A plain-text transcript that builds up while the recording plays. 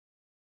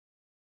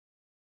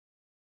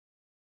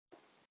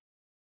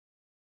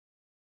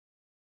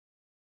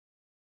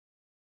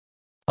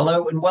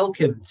Hello and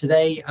welcome.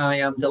 Today I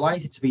am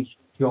delighted to be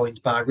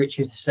joined by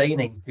Richard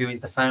Husseiny, who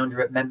is the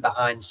founder at Men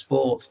Behind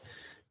Sport.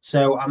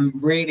 So I'm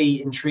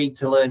really intrigued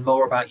to learn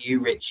more about you,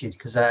 Richard,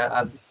 because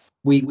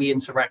we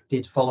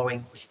interacted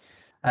following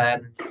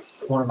um,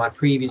 one of my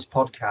previous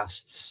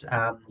podcasts,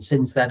 and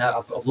since then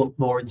I've looked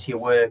more into your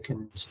work,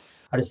 and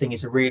I just think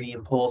it's a really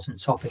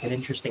important topic, an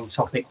interesting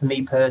topic for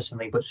me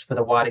personally, but just for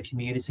the wider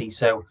community.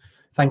 So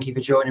thank you for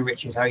joining,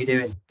 Richard. How are you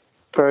doing?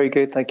 Very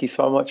good. Thank you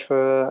so much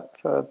for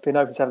being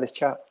open to have this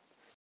chat.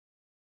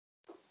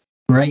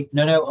 Great.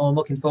 No, I'm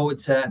looking forward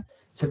to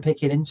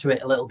picking into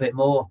it a little bit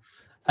more.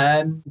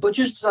 But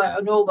just like I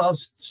know, I'll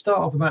start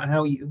off about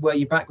where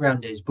your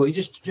background is. But you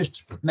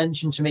just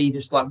mention to me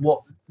just like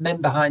what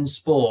Men Behind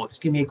Sport.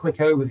 Just give me a quick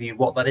overview of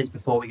what that is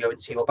before we go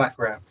into your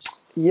background.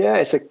 Yeah,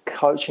 it's a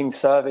coaching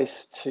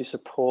service to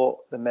support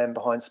the men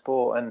behind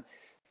sport. And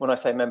when I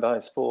say men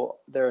behind sport,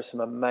 there are some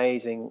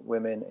amazing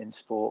women in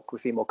sport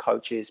with female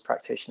coaches,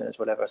 practitioners,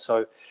 whatever.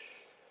 So,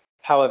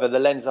 however, the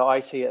lens that I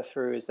see it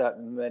through is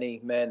that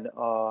many men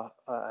are,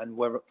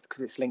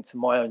 because it's linked to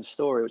my own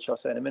story, which I'll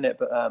say in a minute.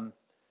 But a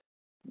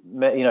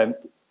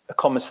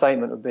common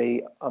statement would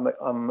be,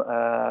 I'm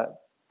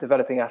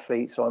developing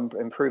athletes, or I'm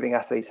improving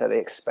athletes at the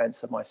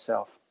expense of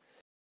myself.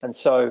 And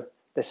so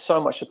there's so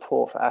much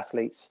support for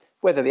athletes.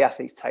 Whether the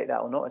athletes take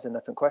that or not is a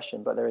different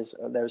question, but there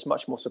is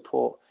much more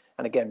support.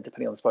 And again,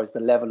 depending on, I suppose,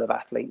 the level of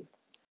athlete,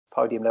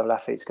 podium level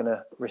athlete's going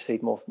to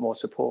receive more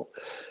support.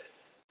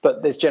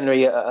 But there's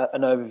generally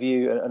an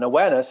overview, an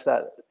awareness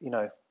that,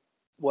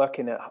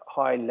 working at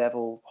high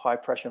level, high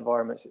pressure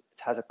environments, it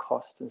has a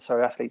cost. And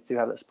so athletes do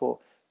have that support.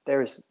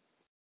 There is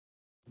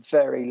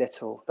very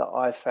little that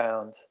I've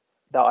found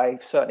that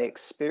I've certainly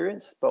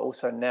experienced, but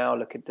also now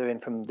look at doing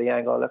from the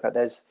angle I look at,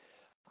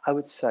 I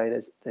would say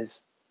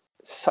there's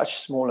such a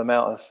small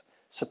amount of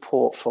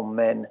support for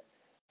men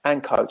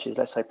and coaches,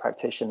 let's say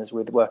practitioners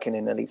with working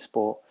in elite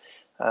sport,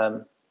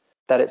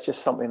 that it's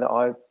just something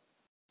that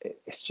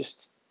it's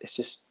just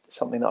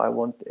something that I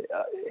want.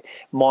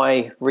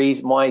 My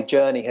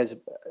journey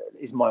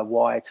is my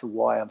why to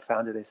why I'm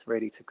founded this,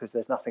 really, because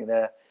there's nothing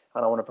there,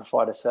 and I want to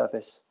provide a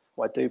service.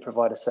 Well, I do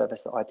provide a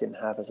service that I didn't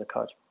have as a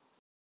coach.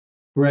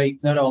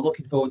 Great. No, I'm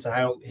looking forward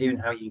to hearing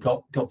how you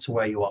got to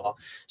where you are.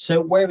 So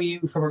where are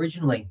you from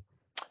originally?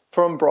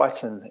 From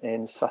Brighton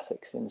in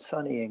Sussex, in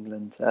sunny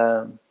England.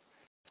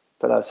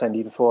 But I was saying to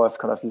you before, I've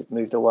kind of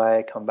moved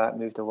away, come back,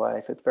 moved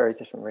away for various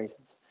different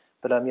reasons.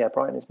 But yeah,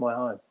 Brighton is my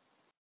home.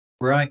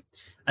 Right.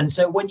 And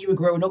so when you were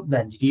growing up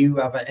then, did you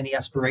have any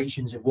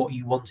aspirations of what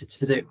you wanted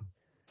to do?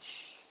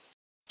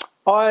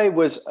 I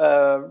was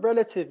a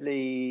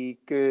relatively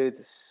good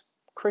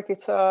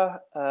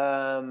cricketer,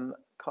 kind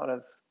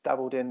of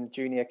dabbled in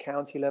junior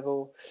county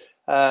level.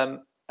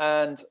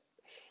 And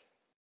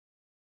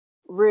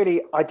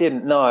really, I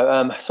didn't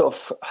know. Sort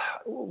of,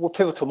 a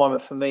pivotal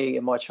moment for me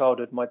in my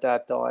childhood. My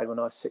dad died when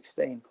I was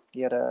 16.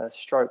 He had a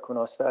stroke when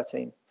I was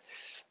 13,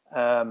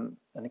 and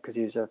because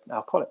he was an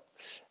alcoholic,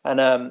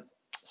 and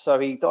so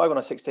he died when I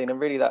was 16. And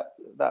really,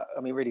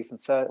 really from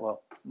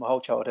my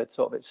whole childhood,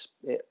 sort of,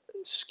 it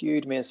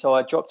skewed me, and so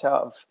I dropped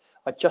out of.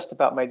 I just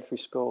about made it through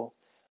school.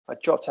 I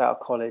dropped out of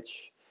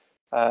college.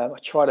 I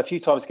tried a few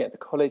times to get into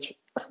college,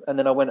 and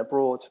then I went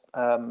abroad.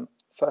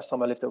 First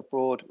time I lived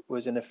abroad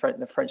was in a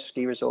French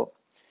ski resort.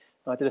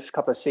 I did a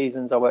couple of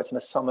seasons. I worked in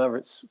a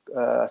summer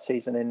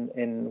season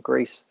in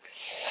Greece.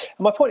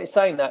 And my point is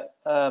saying that,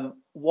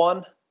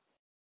 one,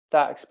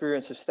 that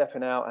experience of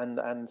stepping out and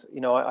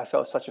I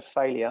felt such a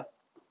failure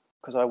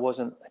because I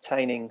wasn't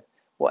attaining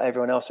what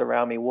everyone else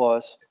around me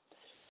was.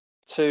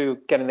 Two,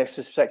 getting this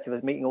perspective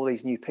of meeting all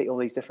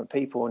these different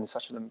people in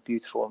such a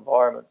beautiful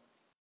environment.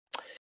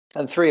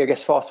 And three, I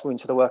guess, fast forwarding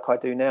to the work I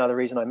do now, the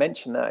reason I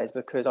mention that is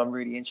because I'm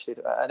really interested.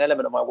 An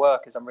element of my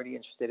work is I'm really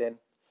interested in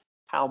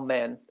how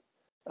men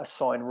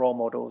assign role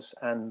models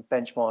and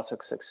benchmarks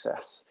of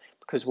success.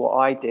 Because what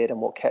I did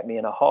and what kept me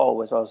in a hole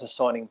was I was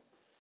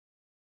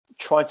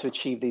trying to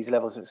achieve these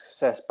levels of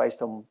success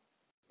based on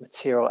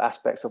material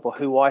aspects of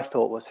who I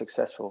thought was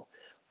successful,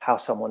 how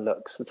someone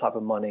looks, the type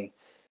of money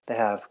they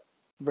have,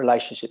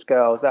 relationships,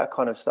 girls, that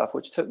kind of stuff,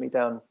 which took me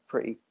down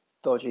pretty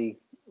dodgy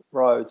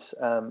roads.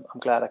 I'm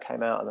glad I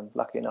came out of them,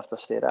 lucky enough to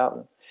steer out of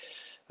them.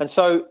 And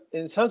so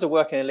in terms of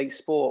working in elite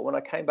sport, when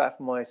I came back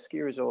from my ski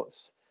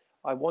resorts,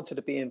 I wanted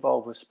to be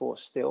involved with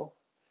sports still.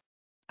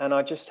 And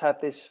I just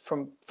had this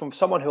from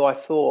someone who I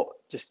thought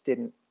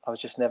I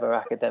was just never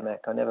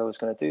academic. I never was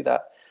going to do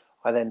that.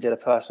 I then did a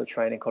personal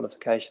training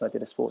qualification. I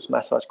did a sports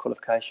massage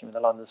qualification with the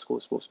London School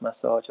of Sports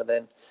Massage. I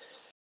then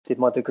did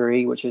my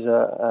degree, which is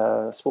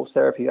a sports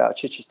therapy out of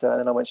Chichester. And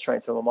then I went straight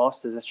into my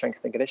master's in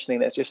strength and conditioning.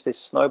 There's just this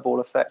snowball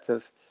effect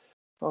of,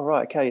 oh,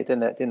 right, okay, you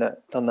done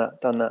that.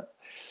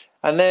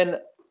 And then,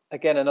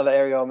 again, another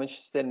area I'm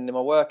interested in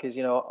my work is,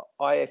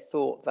 I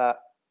thought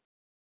that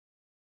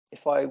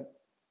if I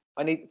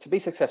need to be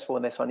successful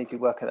in this, I need to be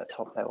working at the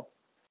top level.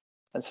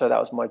 And so that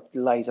was my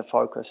laser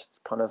focused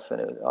kind of,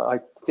 I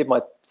did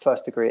my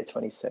first degree at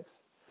 26.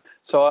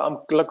 So I'm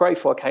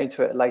grateful I came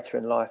to it later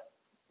in life.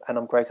 And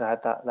I'm grateful I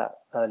had that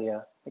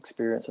earlier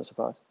experience, I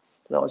suppose.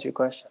 Does that answer your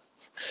question?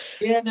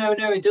 Yeah, no,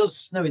 it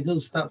does. No, it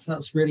does.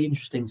 That's really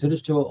interesting. So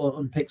just to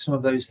unpick some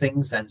of those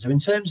things then. So in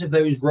terms of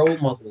those role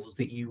models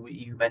that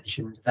you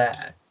mentioned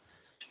there,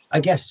 I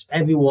guess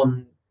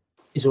everyone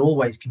is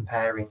always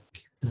comparing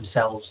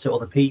themselves to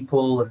other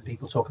people, and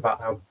people talk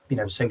about how,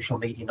 social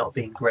media not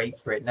being great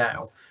for it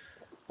now.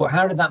 But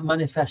how did that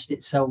manifest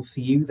itself for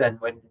you then?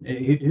 When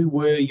who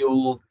were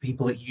your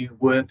people that you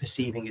were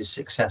perceiving as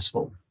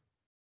successful?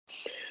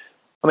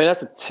 I mean,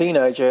 as a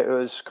teenager, it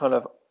was kind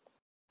of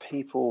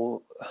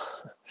people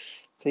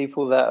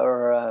that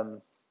are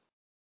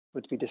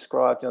would be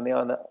described on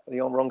the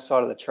wrong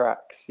side of the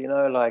tracks.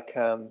 Like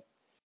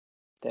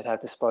they'd have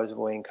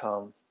disposable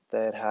income.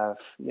 They'd have,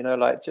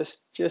 like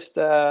just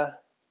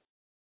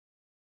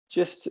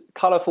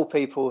colourful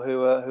people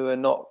who are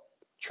not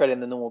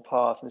treading the normal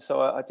path. And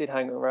so I did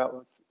hang around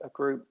with a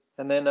group,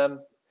 and then I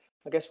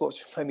guess what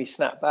made me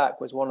snap back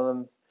was one of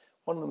them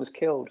was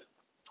killed.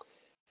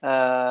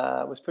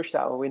 Was pushed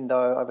out of a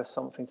window over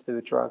something to do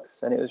with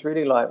drugs, and it was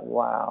really like,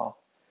 wow,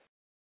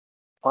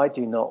 I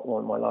do not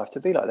want my life to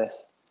be like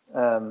this.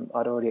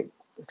 I'd already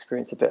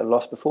experienced a bit of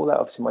loss before that,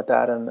 obviously my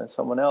dad and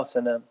someone else,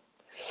 and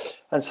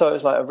so it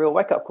was like a real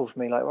wake up call for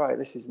me. Like, right,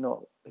 this is not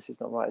right. This is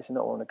not where I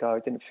want to go.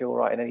 It didn't feel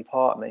right in any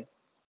part of me.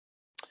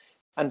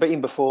 But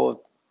even before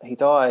he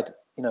died,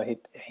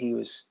 he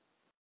was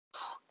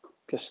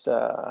just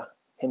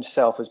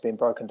himself was being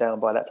broken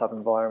down by that type of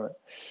environment.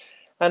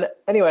 And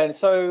anyway, and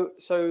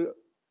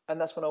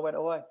that's when I went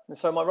away. And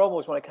so my role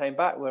models when I came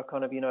back were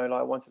kind of, like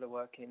I wanted to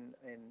work in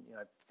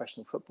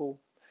professional football,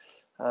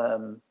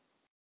 kind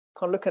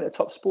of looking at the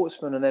top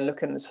sportsmen, and then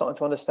starting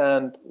to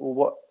understand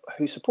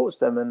who supports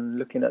them, and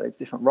looking at the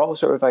different roles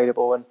that are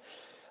available.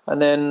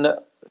 And then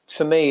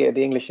for me at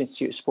the English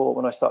Institute of Sport,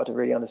 when I started to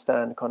really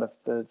understand kind of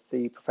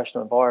the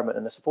professional environment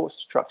and the support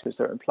structures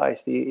that are in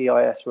place, the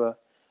EIS were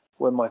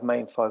my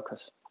main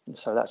focus. And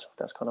so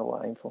that's kind of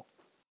what I aim for.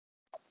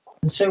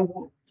 And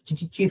so,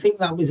 do you think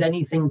that was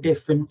anything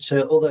different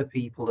to other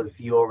people of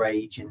your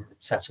age and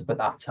setup at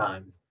that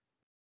time?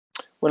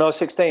 When I was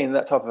 16,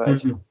 that type of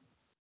age. Mm-hmm.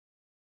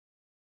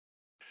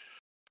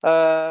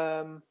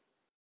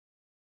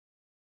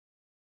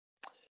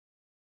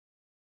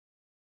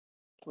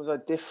 Was I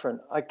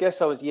different? I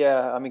guess I was,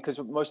 yeah. I mean, because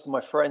most of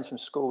my friends from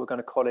school were going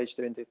to college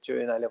doing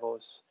A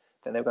levels,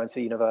 then they were going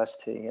to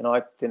university, and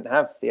I didn't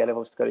have the A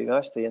levels to go to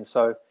university. And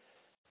so,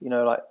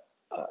 like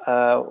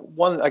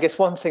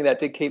one thing that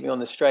did keep me on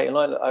the straight and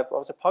line, I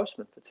was a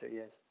postman for 2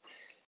 years,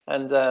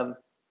 and the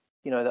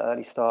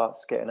early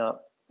starts, getting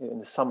up in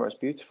the summer is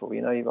beautiful.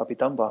 I'd be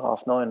done by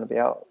 9:30 and I'd be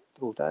out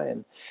all day,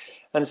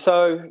 and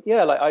so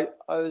yeah, like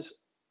I was,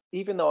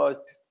 even though I was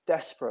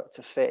desperate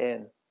to fit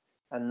in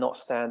and not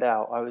stand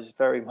out, I was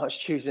very much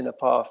choosing a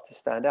path to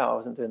stand out. I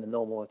wasn't doing the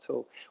normal at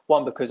all.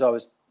 One, because I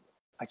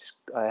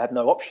had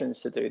no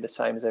options to do the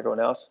same as everyone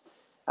else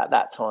at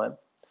that time,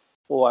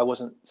 or I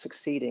wasn't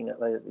succeeding at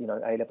the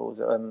A levels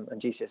and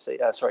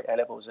GCSE, A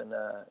levels and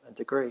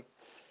degree.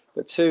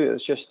 But two, it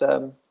was just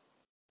I'm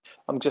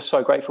just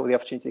so grateful for the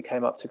opportunity that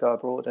came up to go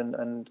abroad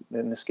and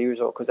in the ski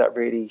resort, because that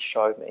really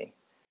showed me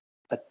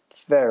a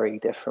very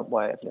different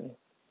way of living.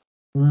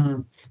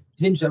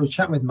 It's interesting. I was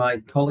chatting with my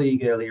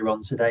colleague earlier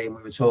on today, and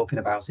we were talking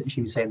about it.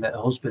 She was saying that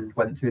her husband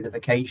went through the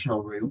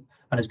vocational route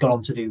and has gone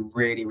on to do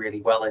really,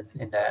 really well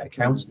in their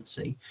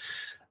accountancy.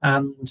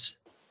 And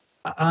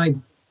I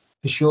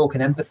for sure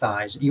can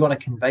empathise. You on a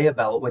conveyor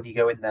belt when you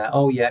go in there.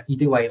 Oh yeah, you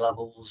do A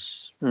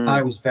levels.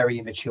 I was very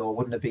immature.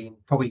 Wouldn't have been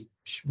probably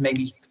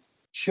maybe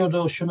should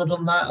or shouldn't have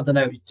done that. I don't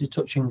know. To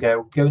touch and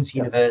go. Going to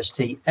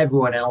university.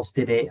 Everyone else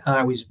did it.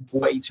 I was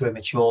way too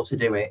immature to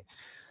do it.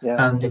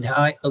 Yeah. And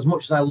as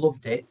much as I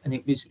loved it, and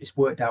it's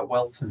worked out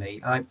well for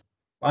me, I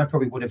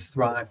probably would have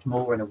thrived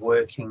more in a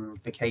working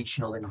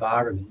vocational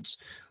environment.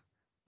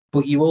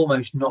 But you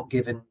almost not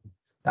given,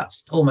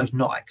 that's almost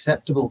not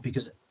acceptable,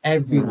 because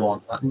everyone,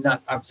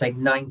 I'd say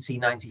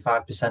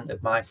 95%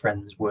 of my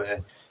friends were,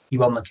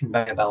 you on the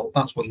conveyor belt,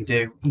 that's what you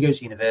do. You go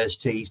to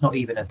university, it's not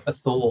even a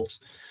thought.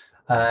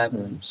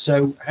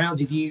 So how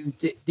did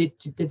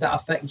that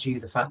affect you,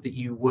 the fact that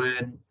you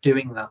weren't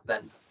doing that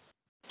then?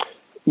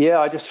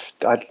 Yeah,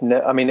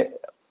 I mean,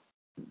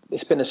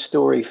 it's been a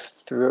story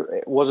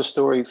it was a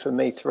story for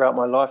me throughout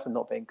my life of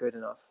not being good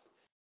enough.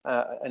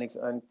 And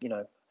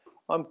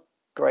I'm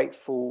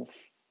grateful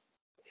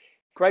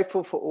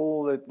for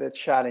all the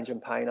challenge and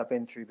pain I've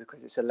been through,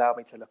 because it's allowed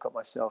me to look at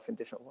myself in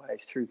different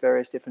ways through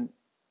various different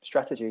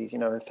strategies,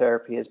 and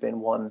therapy has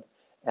been one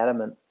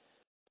element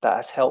that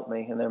has helped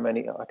me. And there are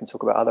many, I can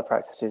talk about other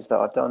practices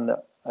that I've done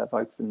that have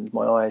opened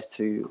my eyes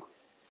to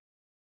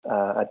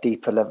a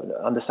deeper level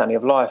understanding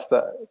of life,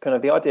 but kind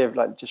of the idea of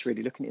like just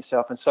really looking at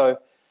yourself. And so,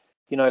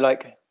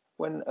 like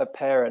when a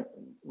parent,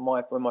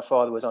 when my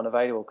father was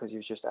unavailable because he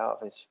was just out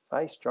of his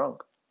face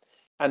drunk,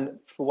 and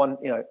for one,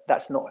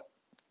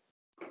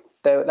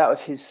 that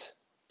was his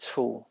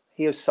tool.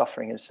 He was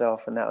suffering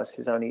himself, and that's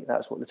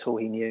what the tool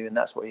he knew, and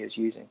that's what he was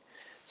using.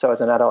 So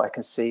as an adult, I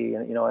can see,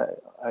 and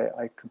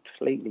I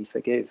completely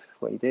forgive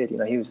what he did.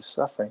 He was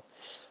suffering,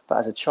 but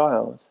as a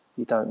child,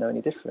 you don't know any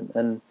different.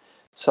 And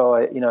So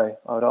I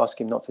would ask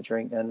him not to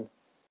drink, and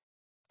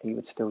he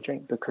would still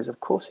drink because, of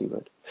course, he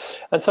would.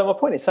 And so my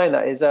point in saying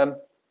that is,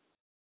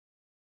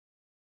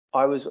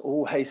 I was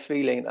always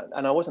feeling,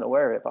 and I wasn't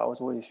aware of it, but I was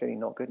always feeling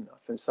not good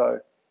enough, and so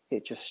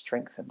it just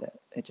strengthened it.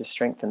 It just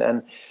strengthened,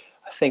 and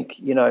I think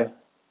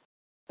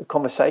the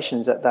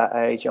conversations at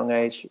that young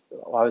age,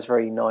 I was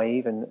very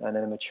naive and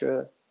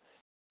immature.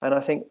 And I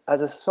think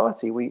as a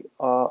society,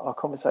 our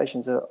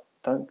conversations are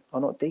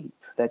not deep.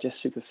 They're just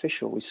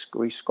superficial.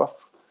 We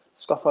scuff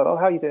over, oh,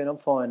 how are you doing? I'm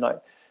fine.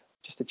 Like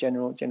just a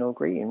general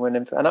greeting.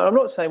 And I'm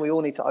not saying we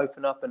all need to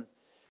open up and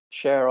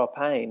share our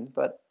pain,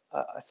 but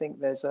I think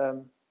there's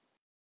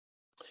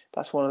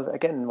that's one of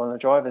the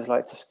drivers,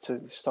 like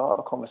to start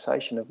a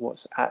conversation of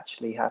what's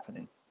actually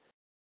happening.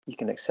 You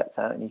can accept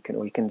that, and you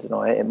can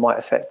deny it. It might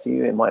affect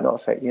you, it might not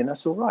affect you, and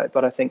that's all right.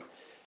 But I think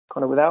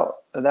kind of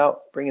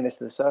without bringing this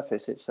to the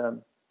surface, it's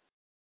and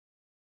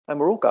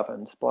we're all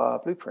governed by our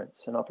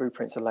blueprints, and our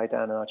blueprints are laid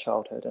down in our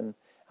childhood. And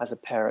as a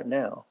parent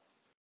now,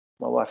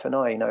 my wife and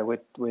I,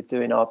 we're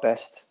doing our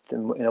best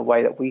in a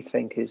way that we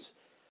think is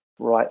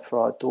right for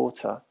our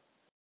daughter,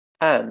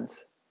 and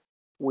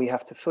we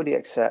have to fully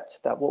accept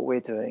that what we're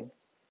doing,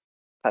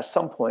 at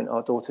some point,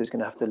 our daughter is going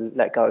to have to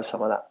let go of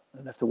some of that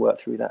and have to work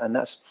through that. And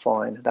that's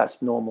fine.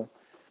 That's normal,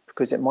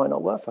 because it might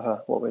not work for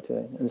her, what we're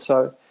doing. And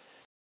so,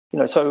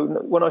 so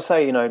when I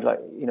say,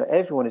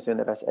 everyone is doing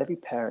their best, every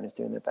parent is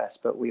doing their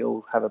best, but we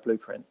all have a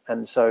blueprint.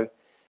 And so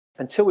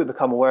until we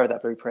become aware of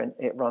that blueprint,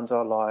 it runs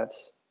our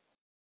lives,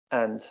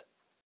 and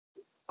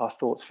our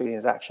thoughts,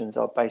 feelings, actions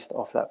are based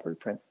off that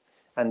blueprint.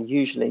 And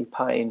usually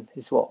pain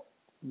is what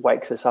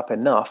wakes us up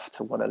enough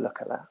to want to look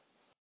at that.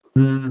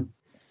 Mm.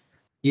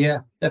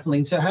 Yeah,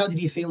 definitely. So how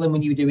did you feel then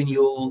when you were doing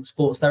your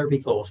sports therapy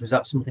course? Was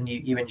that something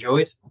you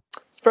enjoyed?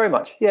 Very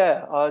much,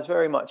 yeah. I was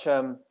very much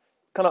I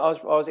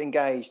was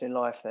engaged in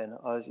life then.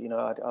 I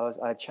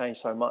had changed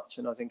so much,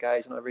 and I was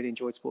engaged, and I really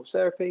enjoyed sports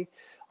therapy.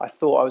 I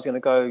thought I was going to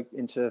go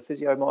into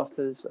physio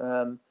masters,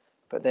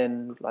 but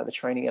then like the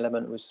training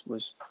element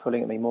was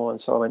pulling at me more,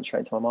 and so I went straight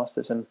into my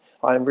masters, and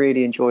I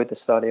really enjoyed the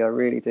study. I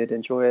really did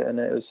enjoy it,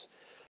 and I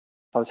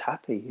was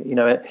happy,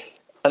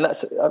 and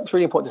it's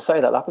really important to say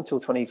that up until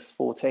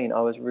 2014,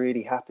 I was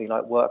really happy.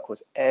 Like work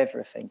was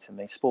everything to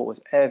me. Sport was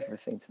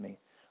everything to me.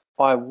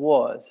 I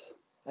was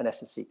an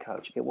S&C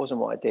coach. It wasn't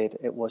what I did.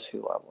 It was who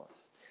I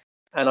was.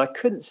 And I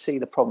couldn't see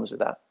the problems with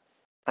that.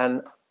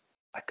 And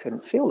I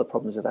couldn't feel the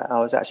problems with that.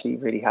 I was actually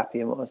really happy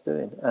in what I was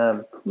doing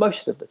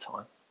most of the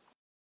time.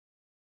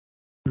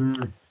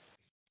 Mm.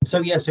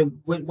 So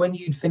when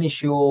you'd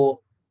finish your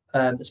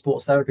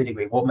sports therapy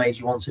degree, what made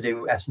you want to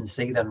do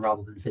S&C then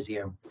rather than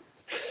physio?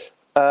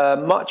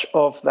 Much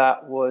of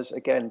that was,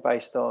 again,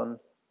 based on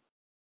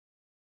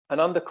an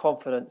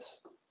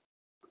underconfidence.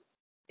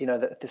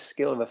 The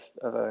skill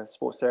of a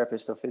sports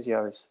therapist or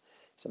physio is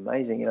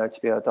amazing, to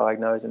be able to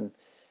diagnose and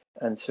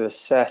to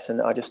assess.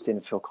 And I just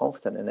didn't feel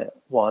confident in it.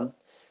 One.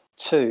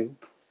 Two,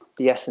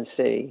 the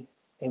S&C,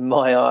 in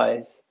my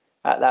eyes,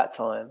 at that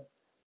time,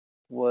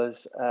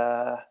 was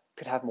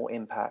could have more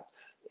impact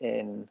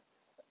in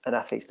an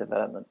athlete's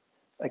development.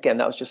 Again,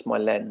 that was just my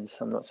lens.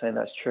 I'm not saying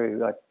that's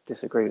true. I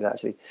disagree with that,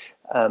 actually.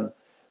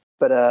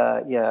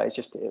 It's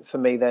just, for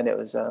me then, it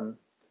was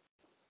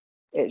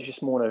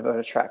just more of an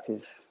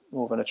attractive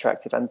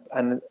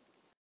and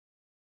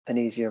an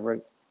easier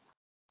route.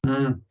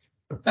 Mm.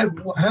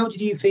 How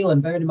did you feel?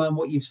 And bearing in mind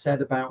what you've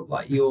said about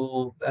like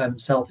your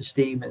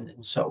self-esteem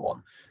and so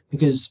on,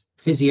 because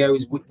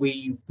physios,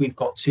 we've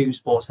got two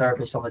sports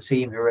therapists on the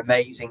team who are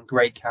amazing,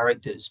 great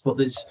characters, but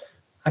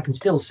I can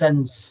still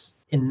sense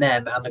in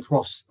them and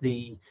across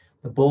the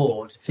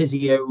board,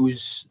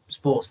 physios,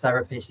 sports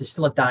therapists, there's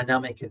still a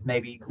dynamic of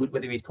maybe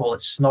whether we'd call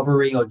it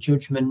snobbery or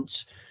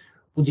judgment.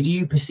 Well, did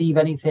you perceive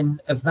anything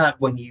of that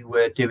when you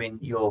were doing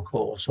your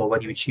course or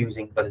when you were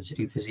choosing whether to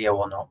do physio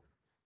or not?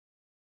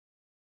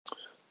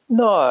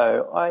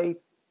 No, I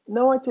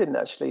didn't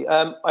actually.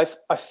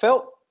 I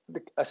felt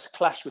a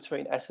clash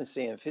between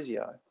S&C and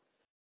physio,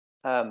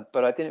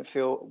 but I didn't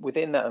feel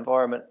within that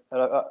environment.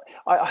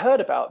 I heard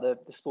about the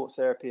sports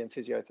therapy and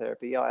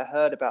physiotherapy. Yeah, I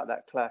heard about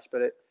that clash,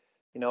 but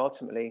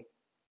ultimately,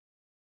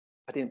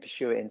 I didn't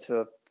pursue it into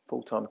a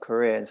full-time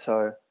career, and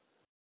so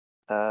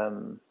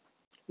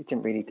it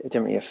didn't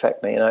really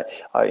affect me. And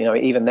I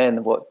even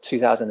then,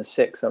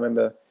 2006, I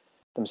remember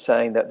them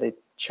saying that the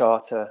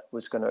charter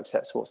was going to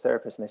accept sports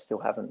therapists, and they still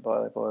haven't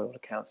by all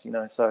accounts.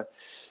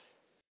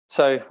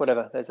 So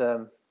whatever. There's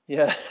an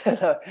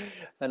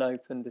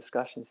open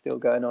discussion still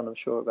going on, I'm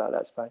sure, about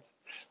that space.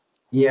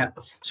 Yeah.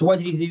 So why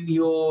did you do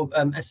your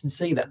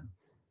S&C then?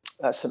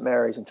 At St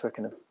Mary's in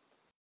Twickenham.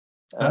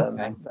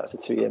 Okay. That's a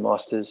 2-year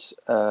master's,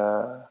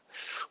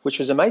 which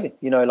was amazing.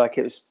 Like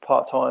it was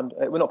part-time.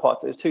 Well, not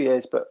part-time. It was 2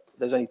 years, but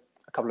there's only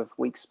a couple of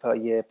weeks per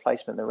year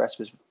placement. The rest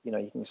was,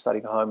 you can study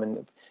from home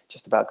and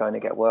just about going to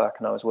get work.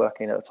 And I was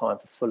working at the time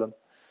for Fulham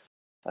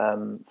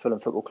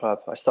Football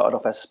Club. I started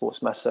off as a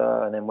sports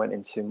masseur and then went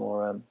into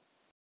more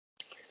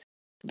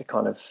the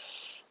kind of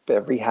bit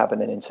of rehab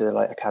and then into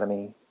like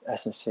academy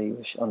S&C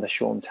under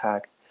Sean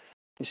Tagg.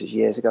 This was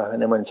years ago,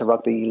 and then went into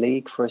rugby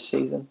league for a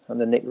season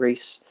under Nick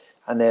Rees,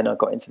 and then I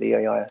got into the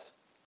EIS.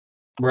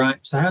 Right.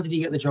 So how did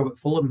you get the job at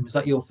Fulham? Was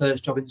that your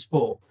first job in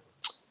sport?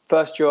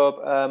 First job,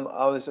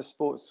 I was a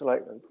sports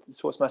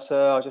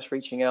masseur. I was just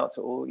reaching out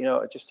to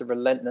all, just a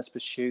relentless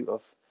pursuit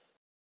of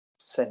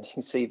sending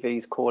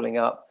CVs, calling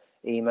up,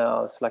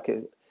 emails. Like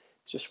it's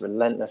just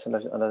relentless, and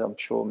I'm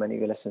sure many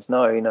of your listeners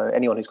know.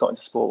 Anyone who's got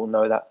into sport will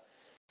know that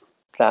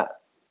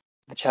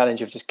the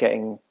challenge of just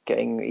getting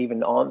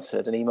even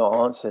an email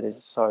answered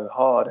is so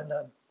hard. And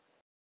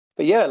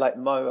but yeah, like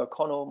Martin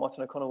O'Connell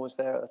was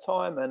there at the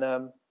time,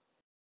 and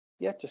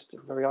just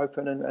very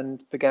open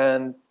and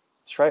began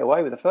straight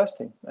away with the first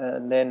team,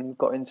 and then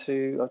got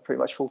into pretty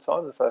much full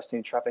time with the first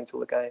team, traveling to all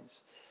the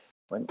games,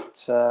 went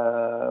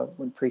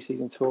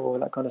pre-season tour,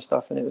 that kind of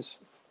stuff, and it was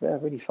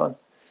really fun.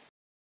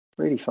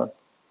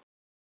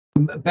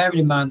 Bearing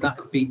in mind that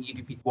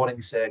you'd be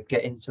wanting to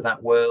get into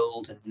that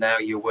world, and now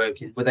you're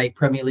working. Were they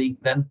Premier League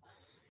then?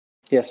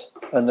 Yes,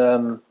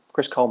 and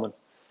Chris Coleman,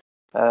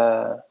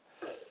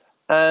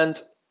 and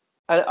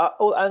at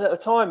the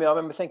time, I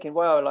remember thinking,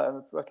 wow, like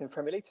I'm working in the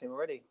Premier League team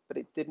already, but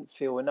it didn't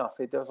feel enough.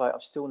 It was like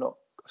I've still not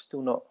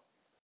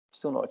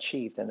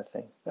achieved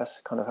anything. That's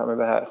kind of I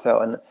remember how it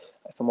felt, and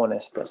if I'm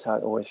honest, that's how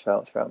it always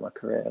felt throughout my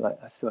career. Like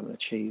I still haven't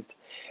achieved,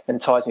 and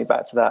it ties me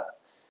back to that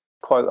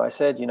quote I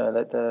said.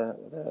 That the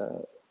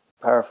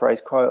paraphrase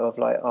quote of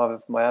like,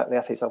 the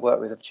athletes I've worked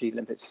with have achieved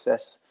Olympic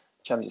success,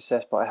 championship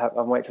success, but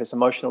I'm waiting for this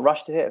emotional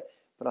rush to hit,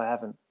 but I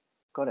haven't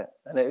got it,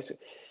 and it was.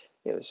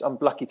 I'm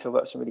lucky to have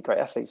worked with some really great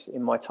athletes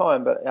in my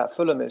time, but at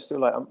Fulham, it's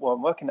still like, I'm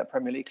working at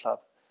Premier League club.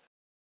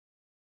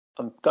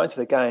 I'm going to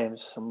the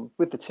games. I'm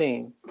with the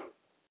team,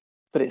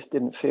 but it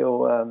didn't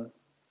feel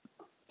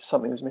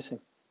something was missing.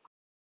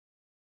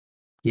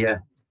 Yeah.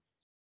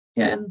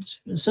 And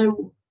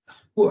so,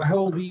 how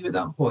old were you at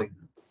that point?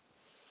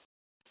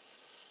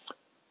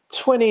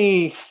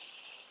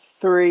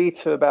 23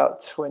 to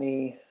about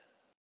 27,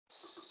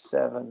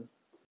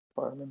 if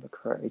I remember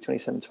correctly,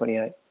 27,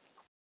 28.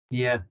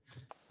 Yeah.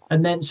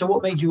 And then, so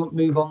what made you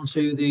move on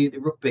to the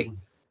rugby?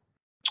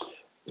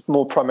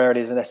 More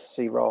primarily as an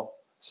S&C role,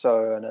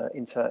 so an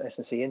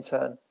S&C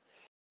intern,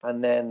 and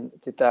then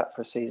did that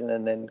for a season,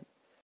 and then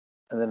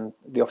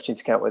the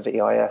opportunity came out with the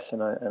EIS,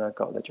 and I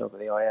got the job with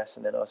the EIS,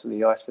 and then I was with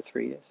the EIS for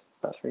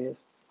about 3 years.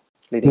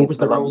 What was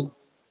the role?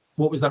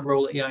 What was that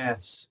role at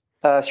EIS?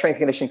 Strength and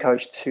conditioning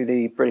coach to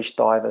the British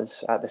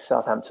divers at the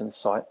Southampton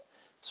site.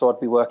 So I'd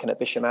be working at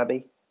Bisham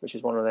Abbey, which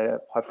is one of their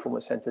high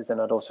performance centres,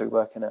 and I'd also be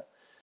working at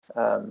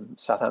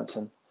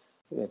Southampton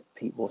with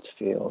Pete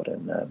Waterfield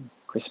and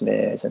Chris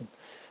Mears and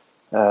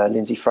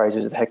Lindsay Fraser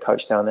was the head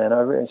coach down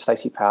there, and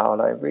Stacey Powell.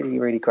 Like really,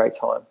 really great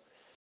time.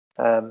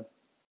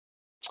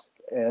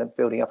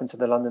 Building up into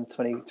the London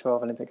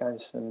 2012 Olympic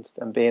Games,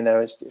 and being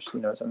there is just,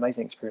 it's an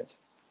amazing experience.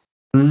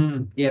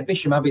 Yeah,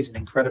 Bisham Abbey is an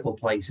incredible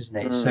place, isn't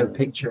it? It's so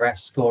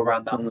picturesque all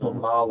around that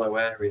Marlow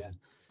area.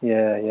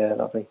 Yeah,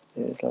 lovely.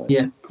 It is lovely.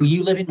 Yeah, were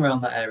you living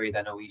around that area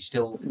then, or were you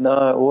still?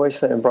 No,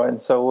 always living in Brighton,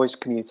 so always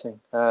commuting.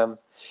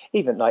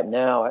 Even like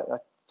now, I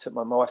took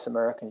my wife's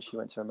American. She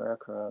went to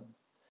America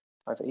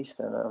over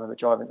Easter, and I remember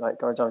driving to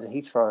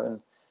Heathrow, and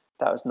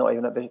that was not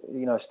even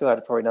I still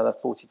had probably another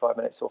 45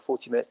 minutes or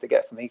 40 minutes to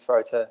get from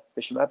Heathrow to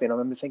Bisham Abbey, and I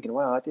remember thinking,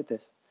 wow, I did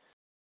this.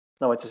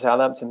 And I went to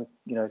Southampton,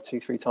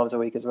 2-3 times a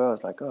week as well. I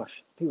was like,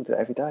 gosh, people do it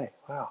every day.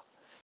 Wow.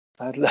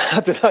 How did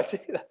I do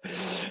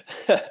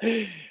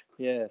that?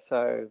 Yeah.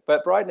 So,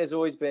 but Brighton has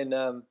always been,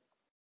 I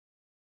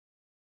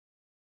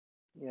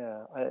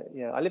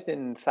lived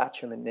in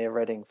Thatcham near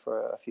Reading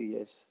for a few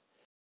years,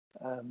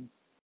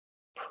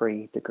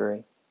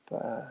 pre-degree.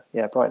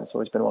 But Brighton's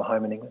always been my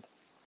home in England.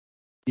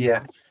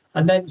 Yeah.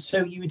 And then,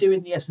 so you were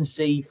doing the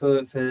S&C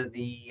for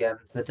the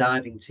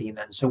diving team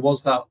then. So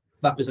was that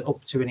was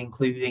up to and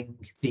including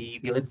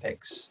the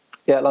Olympics?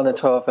 Yeah, London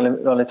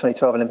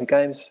 2012 Olympic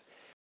Games,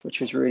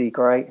 which was really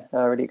great,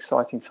 really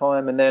exciting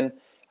time. And then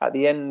at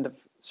the end of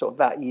sort of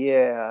that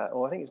year,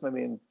 or I think it's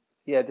maybe in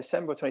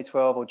December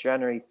 2012 or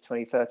January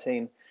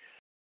 2013,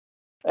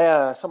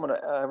 someone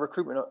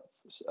recruitment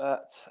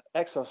at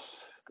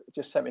Exos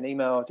just sent me an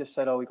email, just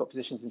said, we've got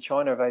positions in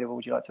China available,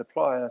 would you like to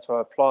apply? And so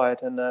I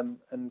applied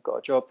and got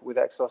a job with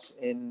Exos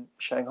in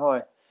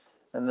Shanghai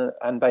and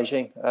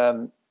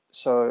Beijing.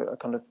 So I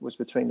kind of was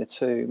between the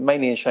two,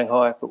 mainly in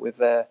Shanghai, but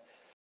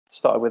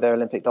started with their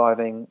Olympic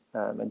diving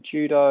and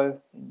judo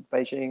in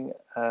Beijing,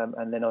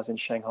 and then I was in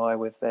Shanghai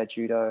with their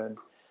judo and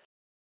a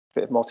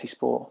bit of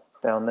multi-sport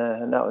down there,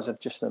 and that was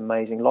just an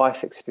amazing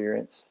life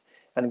experience.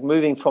 And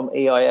moving from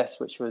EIS,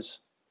 which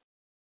was,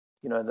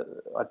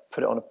 I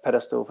put it on a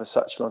pedestal for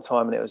such a long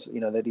time, and it was,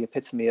 the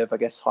epitome of, I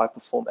guess,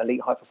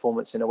 elite high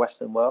performance in a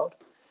Western world.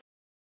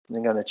 And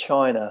then going to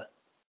China,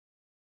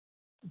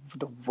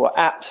 the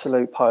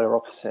absolute polar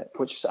opposite,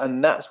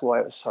 and that's why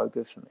it was so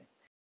good for me,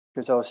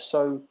 because I was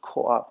so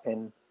caught up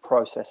in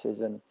processes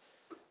and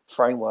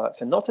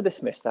frameworks, and not to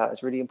dismiss that,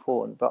 it's really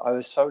important, but I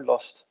was so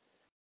lost,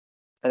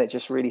 and it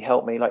just really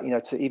helped me,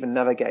 to even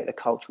navigate the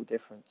cultural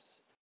difference,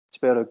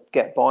 to be able to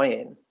get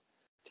buy-in,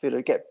 to be able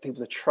to get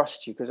people to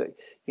trust you, because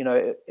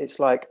it's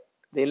like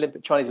the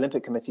Chinese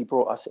Olympic Committee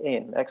brought us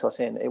in, Exos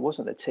in. It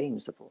wasn't the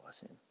teams that brought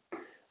us in.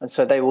 And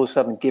so they were all of a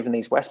sudden given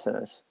these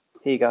Westerners,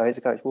 here you go, here's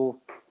a coach. Well,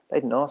 they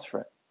didn't ask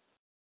for it.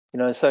 You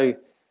know, so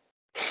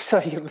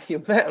you're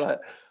met like,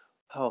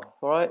 oh,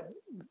 all right.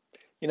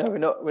 You know,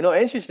 we're not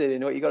interested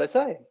in what you got to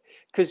say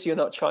because you're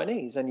not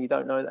Chinese and you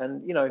don't know.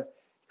 And, you know, you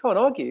can't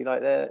argue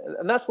like that.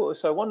 And that's what was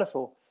so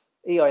wonderful.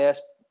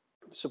 EIS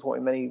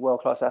supporting many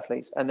world-class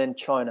athletes, and then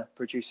China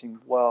producing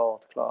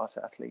world-class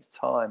athletes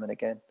time and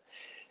again.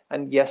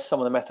 And yes, some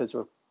of the methods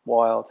were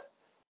wild.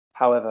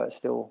 However, it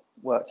still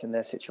worked in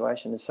their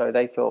situation. And so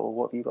they thought, well,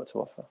 what have you got to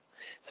offer?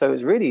 So it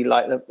was really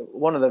like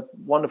one of the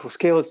wonderful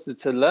skills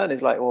to learn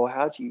is like, well,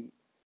 how do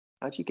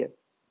you get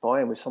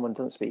buy-in with someone who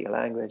doesn't speak your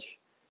language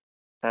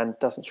and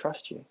doesn't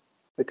trust you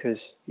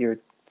because you're a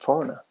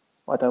foreigner?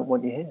 I don't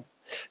want you here.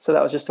 So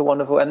that was just a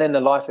wonderful, and then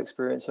the life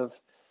experience of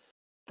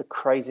the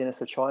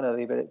craziness of China,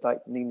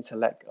 like needing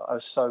to I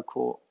was so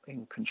caught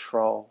in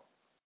control.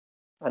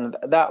 And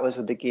that was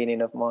the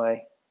beginning of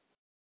my,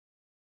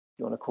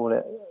 you want to call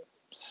it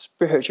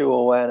spiritual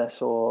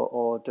awareness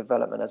or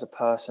development as a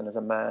person, as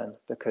a man,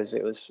 because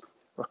it was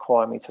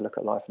requiring me to look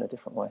at life in a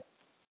different way.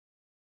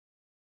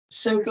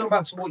 So going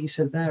back to what you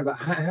said there about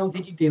how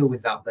did you deal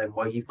with that then,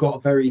 where you've got a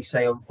very,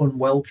 say,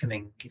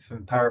 unwelcoming, if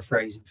I'm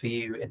paraphrasing for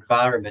you,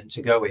 environment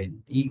to go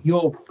in.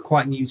 You're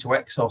quite new to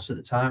Exos at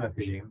the time, I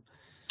presume.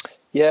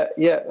 Yeah.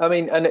 I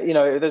mean, and you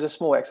know, there's a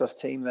small Exos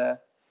team there.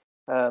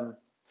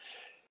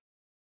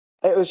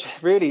 It was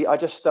really, I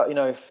just, you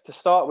know, to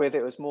start with,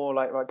 it was more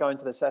like going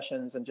to the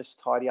sessions and just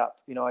tidy up.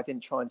 You know, I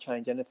didn't try and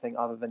change anything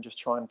other than just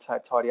try and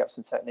tidy up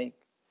some technique.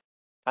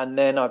 And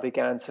then I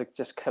began to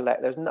just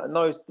collect. There's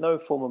no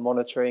form of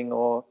monitoring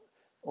or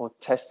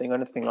testing or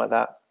anything like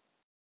that.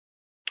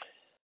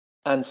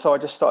 And so I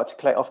just started to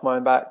collect off my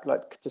own back,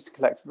 like just to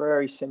collect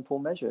very simple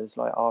measures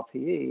like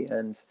RPE,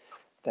 and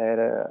they had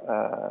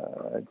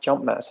a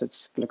jump mat, so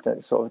it's looked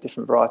at sort of a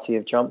different variety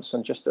of jumps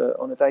and just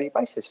on a daily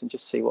basis and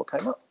just see what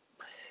came up.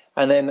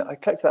 And then I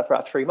collected that for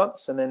about 3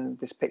 months, and then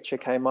this picture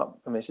came up.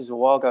 I mean, this is a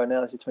while ago now.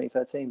 This is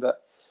 2013,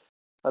 but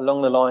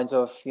along the lines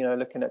of, you know,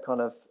 looking at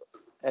kind of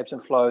ebbs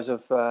and flows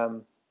of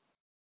the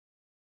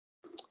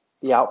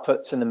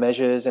outputs and the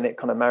measures, and it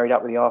kind of married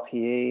up with the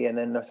RPE. And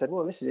then I said,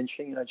 well, this is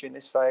interesting. You know, during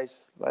this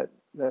phase, like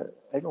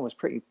everyone was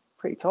pretty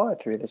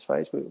tired through this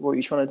phase. What are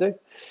you trying to do?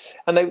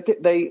 And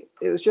it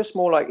was just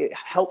more like it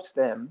helped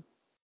them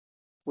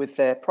with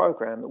their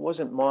program. It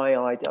wasn't my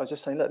idea. I was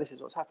just saying, look, this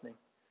is what's happening.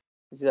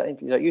 Is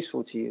that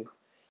useful to you?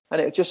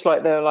 And it was just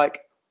like, they're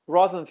like,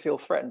 rather than feel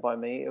threatened by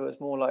me, it was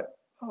more like,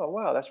 oh,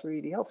 wow, that's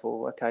really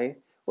helpful. Okay,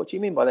 what do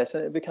you mean by this?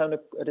 And it became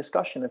a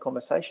discussion, a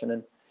conversation,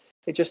 and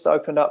it just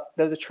opened up.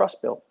 There was a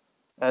trust built,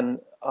 and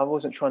I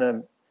wasn't trying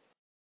to,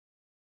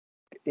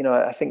 you know,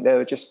 I think they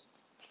were just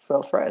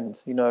felt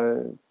threatened, you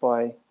know,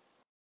 by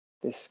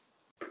this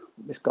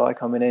guy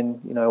coming in,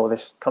 you know, or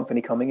this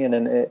company coming in,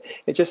 and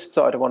it just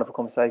started a wonderful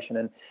conversation.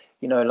 And,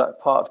 you know, like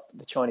part of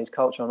the Chinese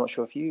culture, I'm not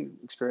sure if you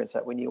experienced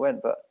that when you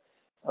went, but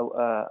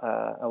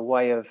a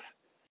way of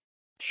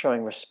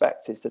showing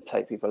respect is to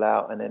take people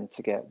out and then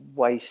to get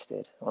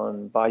wasted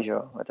on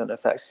baijiu. I don't know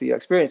if that's you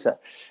experienced that,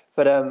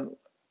 but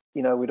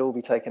you know, we'd all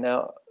be taken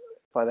out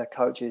by their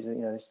coaches. And,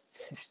 you know,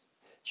 this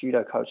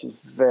judo coach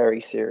is very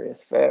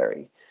serious,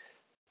 very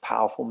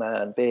powerful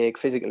man, big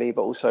physically,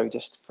 but also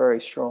just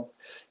very strong,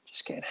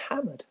 just getting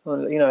hammered,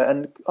 you know,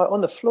 and on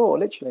the floor,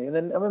 literally. And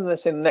then I remember they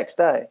saying the next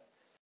day,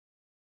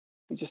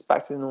 he's just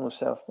back to the normal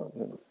self.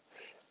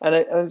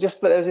 And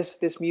just there was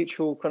this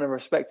mutual kind of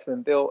respect to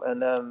him built,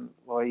 and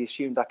well, he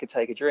assumed I could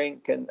take a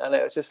drink, and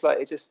it was just like,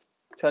 it just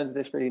turned into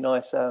this really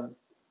nice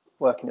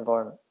working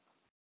environment.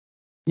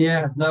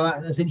 Yeah, no,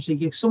 that's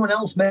interesting. Someone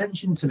else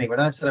mentioned to me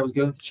when I said I was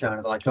going to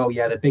China, they're like, oh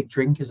yeah, the big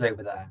drinkers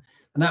over there.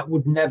 And that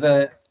would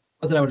never,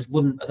 I don't know, I just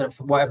wouldn't, I don't know,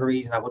 for whatever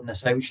reason, I wouldn't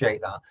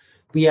associate that.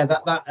 But yeah,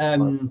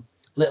 that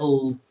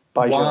little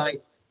wine,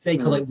 they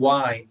call it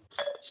wine.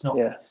 It's not.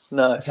 Yeah,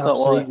 no, it's not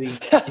wine.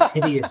 It's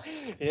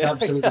hideous. Yeah, it's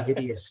absolutely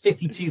hideous.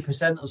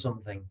 52% or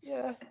something.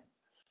 Yeah.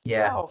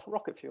 Yeah. Wow,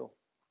 rocket fuel.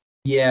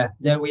 Yeah,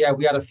 no, we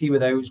had a few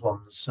of those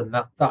ones, and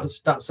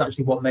that's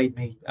actually what made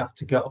me have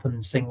to get up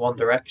and sing One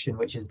Direction,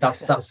 which is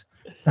that's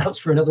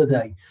for another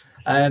day.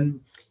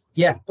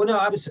 Yeah, but no,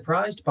 I was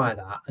surprised by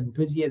that, and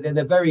but yeah,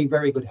 they're very,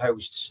 very good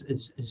hosts,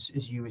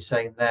 as you were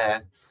saying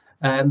there.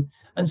 And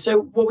so,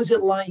 what was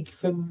it like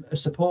from a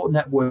support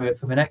network,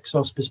 from an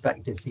Exos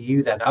perspective for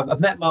you then? I've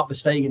met Mark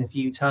Verstegen a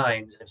few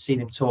times, and I've seen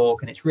him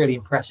talk, and it's really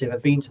impressive.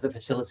 I've been to the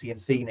facility in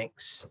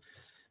Phoenix.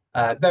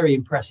 Very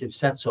impressive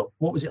setup.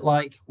 What was it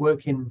like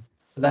working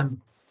for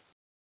them?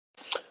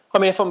 I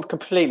mean, if I'm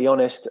completely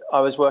honest, I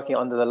was working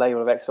under the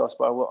label of Exos,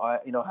 but I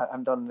you know, I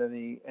haven't done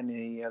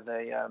any of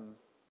the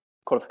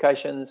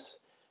qualifications.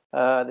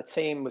 The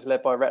team was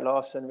led by Rhett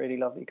Larson, really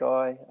lovely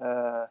guy.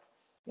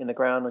 In the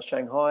ground was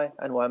Shanghai,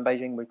 and while in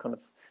Beijing, we kind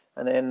of,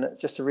 and then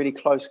just a really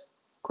close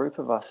group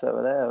of us that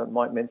were there.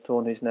 Mike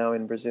Minthorn, who's now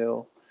in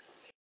Brazil,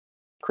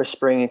 Chris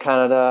Spring in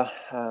Canada,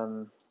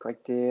 Greg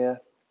Deere,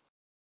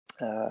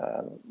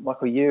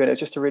 Michael Yu, and it was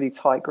just a really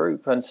tight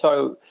group. And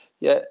so,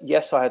 yeah,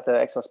 yes, I had the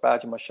Exos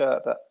badge in my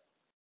shirt, but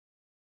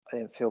I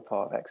didn't feel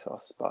part of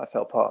Exos, but I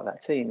felt part of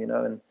that team,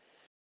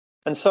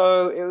 and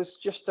so it was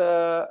just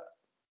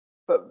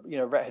but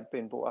Rhett had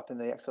been brought up in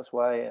the Exos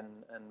way,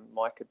 and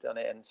Mike had done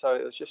it, and so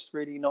it was just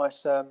really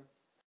nice. It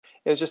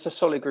was just a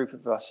solid group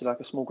of us, like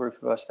a small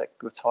group of us that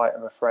were tight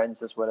and were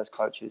friends as well as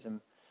coaches,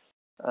 and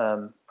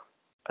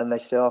they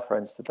still are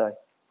friends today.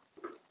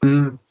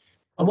 Mm.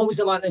 And what was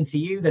it like then for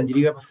you then? Did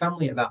you have a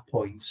family at that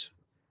point?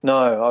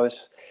 No, I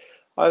was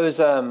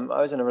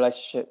in a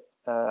relationship.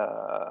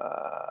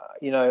 I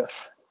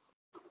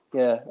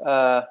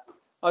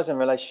was in a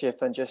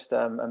relationship and just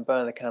and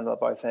burning the candle at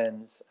both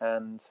ends,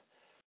 and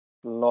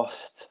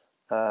lost,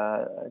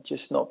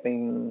 lost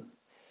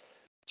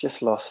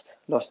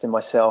in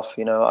myself.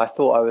 I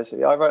thought I was.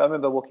 I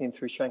remember walking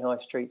through Shanghai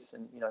streets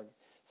and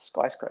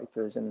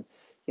skyscrapers, and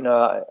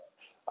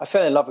I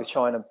fell in love with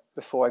China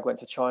before I went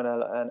to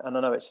China, and I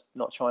know it's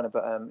not China,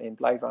 but in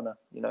Blade Runner,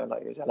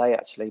 like it was LA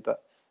actually,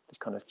 but there's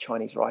kind of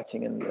Chinese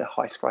writing and the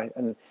high skyscraper.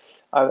 And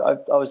I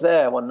was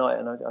there one night,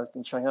 and I was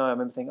in Shanghai. I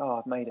remember thinking, oh,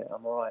 I've made it.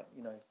 I'm all right,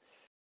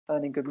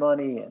 earning good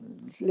money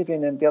and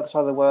living in the other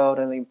side of the world.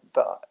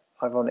 But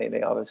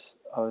ironically, I was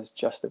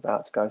just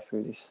about to go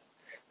through this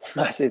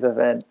massive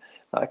event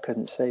that I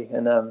couldn't see,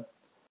 and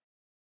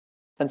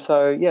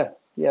so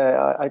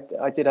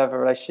I did have a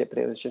relationship, but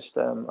it was just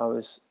I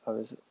was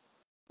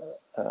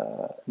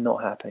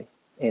not happy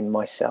in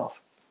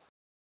myself.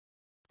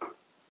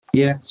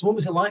 Yeah. So what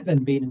was it like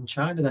then being in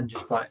China then,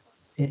 just like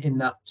in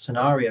that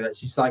scenario?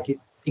 It's like it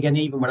again,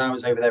 even when I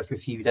was over there for a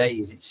few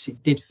days,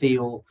 it did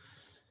feel,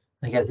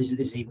 I guess this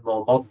is even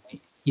more modern.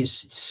 It's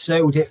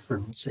so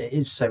different. It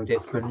is so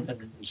different,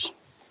 and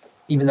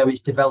even though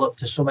it's developed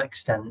to some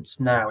extent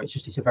now,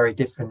 it's a very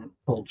different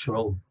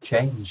cultural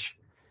change.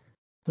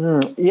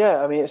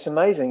 Yeah, I mean, it's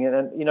amazing,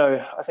 and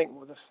I think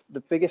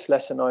the biggest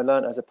lesson I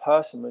learned as a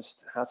person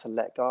was how to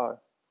let go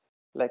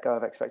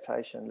of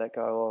expectation, let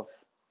go of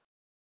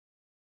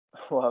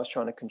what I was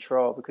trying to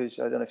control. Because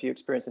I don't know if you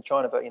experienced in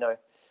China, but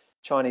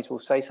Chinese will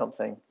say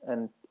something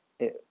and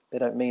they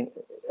don't mean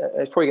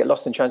it's probably get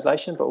lost in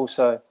translation, but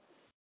also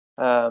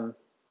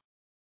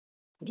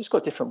we've just got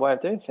a different way of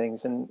doing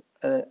things, and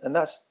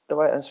that's the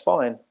way. That's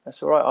fine.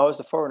 That's all right. I was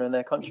the foreigner in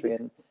their country,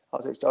 and I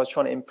was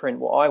trying to imprint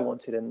what I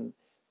wanted and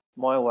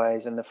my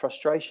ways, and the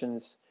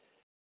frustrations.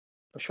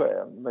 I'm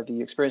sure whether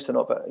you experienced it or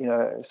not, but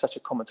it's such a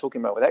common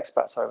talking about with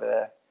expats over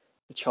there.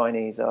 The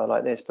Chinese are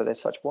like this, but they're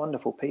such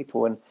wonderful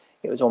people, and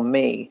it was on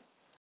me.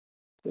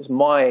 It was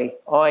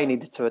I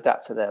needed to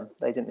adapt to them.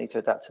 They didn't need to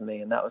adapt to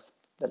me, and that was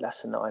the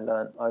lesson that I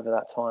learned over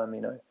that time.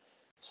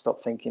 Stop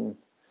thinking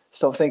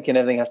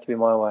everything has to be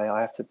my way.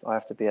 I have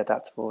to be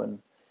adaptable, and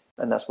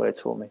that's what it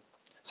taught me.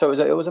 So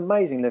it was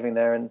amazing living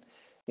there, and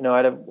I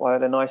had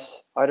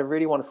a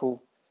really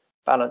wonderful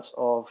balance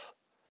of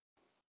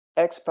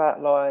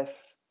expat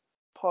life,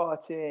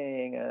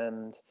 partying,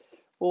 and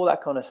all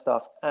that kind of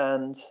stuff,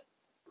 and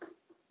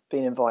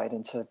being invited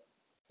into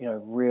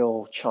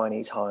real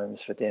Chinese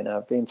homes for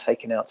dinner, being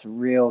taken out to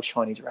real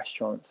Chinese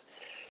restaurants,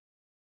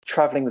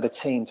 traveling with a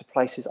team to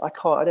places I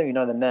don't even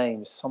know the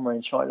names, somewhere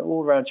in China,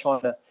 all around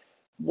China,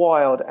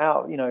 wild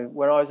out,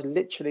 where I was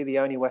literally the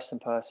only Western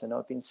person.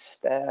 I'd been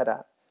stared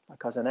at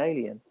like I was an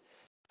alien.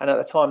 And at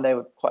the time, they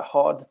were quite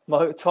hard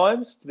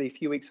times to be a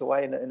few weeks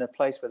away in a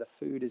place where the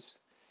food is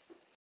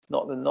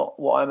not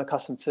what I'm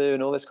accustomed to,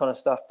 and all this kind of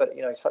stuff. But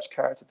such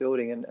character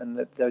building,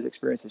 and those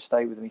experiences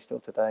stay with me still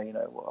today.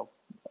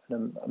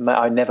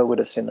 I never would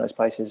have seen those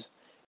places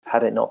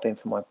had it not been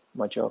for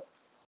my job.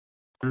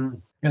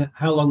 And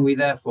how long were you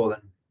there for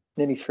then?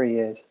 Nearly 3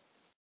 years.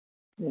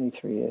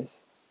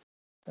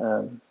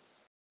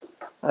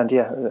 And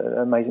yeah,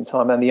 amazing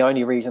time. And the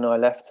only reason I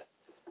left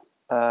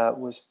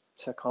was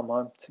to come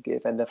home to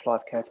give end of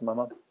life care to my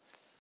mum.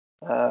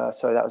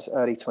 So that was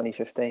early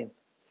 2015.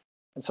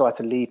 And so I had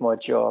to leave my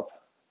job,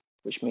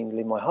 which means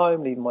leave my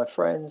home, leave my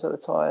friends at the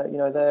time,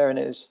 there. And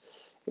it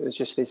was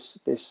just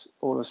this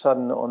all of a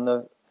sudden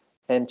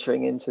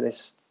entering into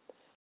this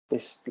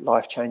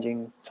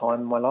life-changing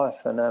time in my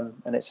life,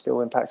 and it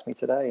still impacts me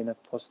today in a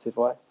positive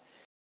way.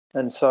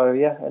 And so in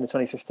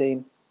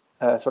 2015,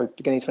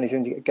 beginning of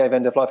 2015, gave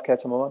end of life care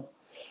to my mum,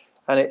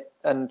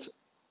 and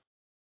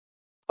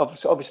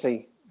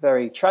obviously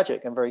very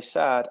tragic and very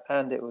sad,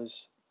 and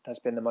has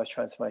been the most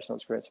transformational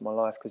experience of my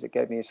life, because it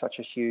gave me such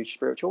a huge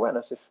spiritual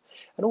awareness.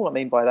 And all I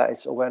mean by that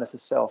is awareness of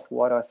self.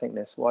 Why do I think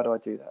this? Why do I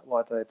do that?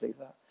 Why do I believe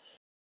that?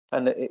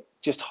 And it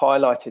just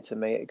highlighted to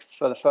me,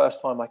 for the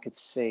first time, I could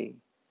see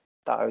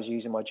that I was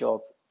using my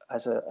job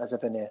as a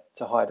veneer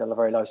to hide a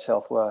very low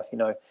self-worth.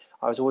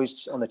 I was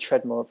always on the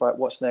treadmill of, right,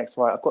 what's next?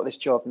 Right, I've got this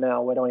job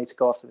now. Where do I need to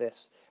go after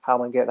this? How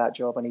am I going to get that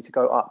job? I need to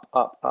go up,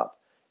 up, up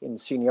in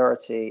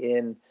seniority,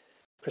 in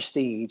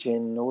prestige,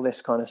 in all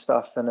this kind of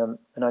stuff. And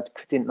I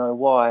didn't know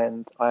why.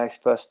 And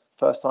first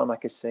time I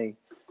could see,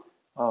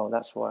 oh,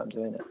 that's why I'm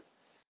doing it.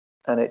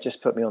 And it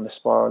just put me on the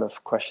spiral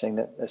of questioning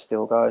that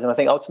still goes. And I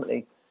think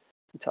ultimately,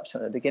 you touched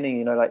on it at the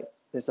beginning, like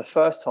there's the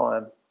first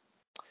time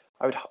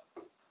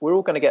we're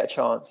all going to get a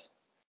chance,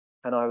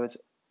 and I would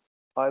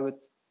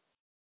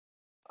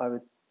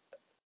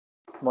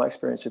my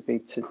experience would be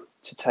to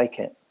take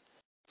it,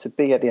 to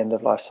be at the end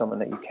of life someone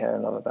that you care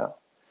and love about,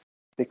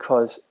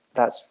 because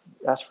that's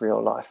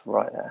real life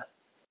right there.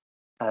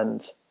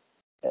 And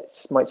it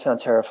might sound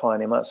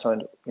terrifying, it might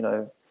sound,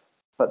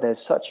 but there's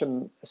such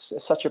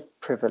a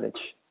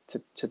privilege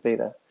to be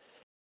there.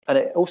 And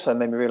it also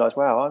made me realize,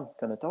 wow, I'm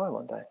going to die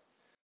one day.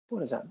 What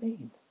does that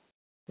mean?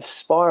 The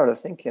spiral of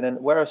thinking. And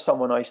whereas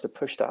someone I used to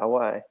push that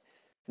away,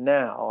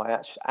 now I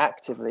actually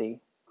actively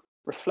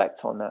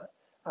reflect on that.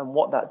 And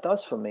what that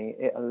does for me,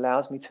 it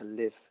allows me to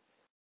live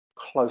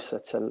closer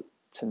to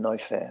no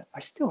fear. I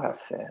still have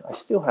fear. I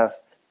still have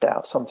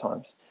doubt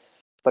sometimes.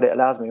 But it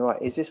allows me,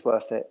 right, is this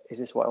worth it? Is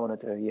this what I want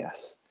to do?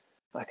 Yes.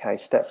 Okay,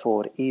 step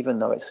forward, even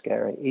though it's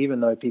scary, even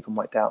though people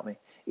might doubt me,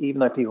 even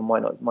though people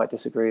might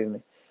disagree with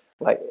me.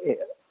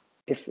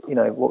 If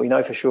what we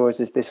know for sure is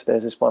there's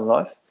this one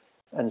life,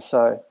 and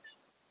so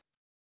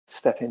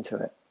step into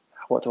it.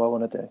 What do I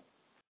want to do?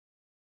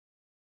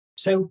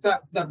 So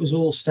that was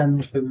all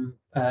stemmed from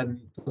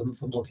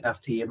looking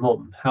after your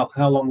mum. How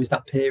long was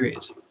that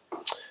period?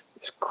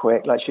 It's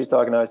quick. Like, she was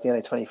diagnosed at the end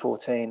of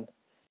 2014,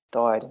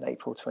 died in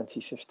April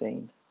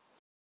 2015,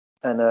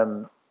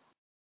 and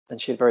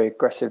she had very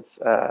aggressive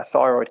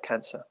thyroid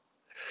cancer.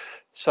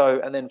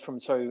 So April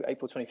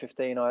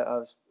 2015,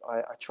 I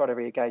tried to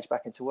re-engage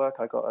back into work.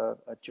 I got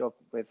a job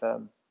with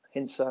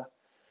Hinsa,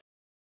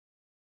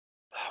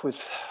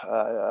 with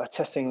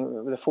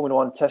testing with a Formula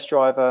One test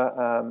driver.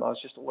 I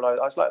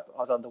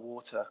was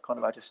underwater,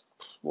 kind of.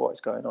 What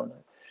is going on?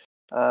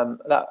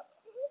 That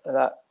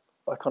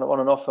I kind of on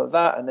and off of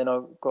that, and then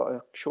I got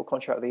a short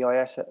contract with the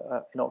EIS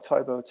in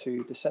October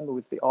to December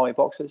with the Army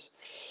Boxers,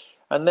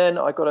 and then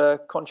I got a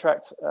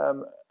contract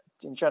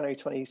in January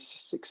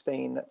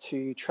 2016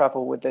 to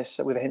travel with a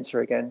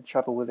Hinsa again,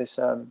 travel with this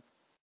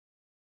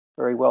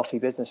very wealthy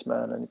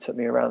businessman, and it took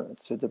me around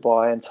to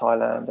Dubai and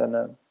Thailand, and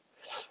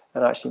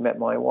I actually met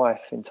my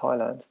wife in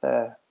Thailand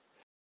there.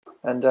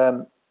 And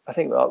I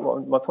think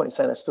my point in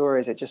saying that story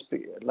is, it just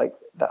like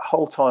that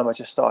whole time I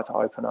just started to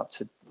open up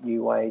to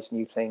new ways,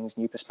 new things,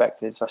 new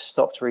perspectives. I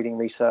stopped reading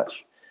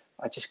research.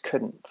 I just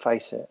couldn't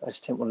face it. I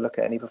just didn't want to look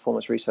at any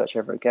performance research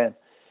ever again.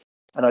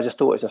 And I just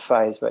thought it was a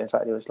phase, but in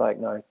fact it was like,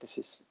 no, this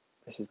is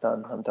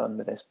done. I'm done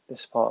with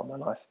this part of my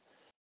life.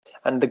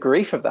 And the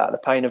grief of that, the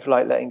pain of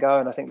like letting go.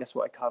 And I think that's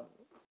what I cover.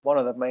 One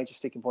of the major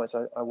sticking points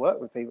I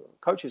work with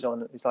coaches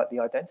on is like the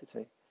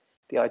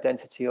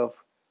identity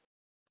of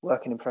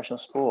working in professional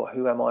sport.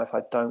 Who am I if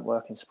I don't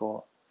work in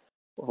sport?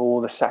 With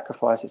all the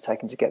sacrifices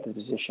taken to get to the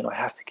position, I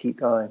have to keep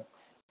going.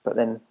 But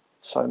then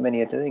so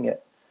many are doing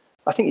it.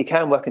 I think you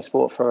can work in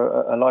sport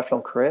for a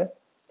lifelong career,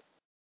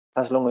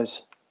 as long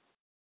as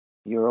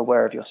you're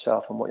aware of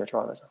yourself and what your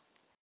drivers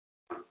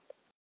are.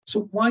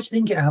 So why do you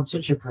think it had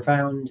such a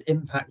profound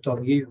impact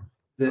on you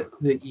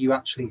that you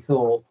actually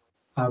thought,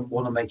 I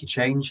want to make a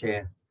change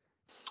here?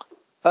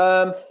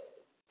 I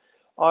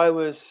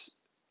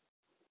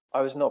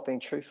was not being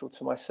truthful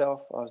to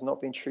myself. I was not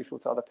being truthful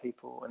to other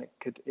people, and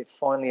it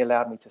finally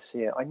allowed me to see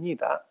it. I knew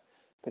that,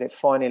 but it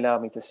finally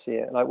allowed me to see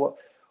it. Like what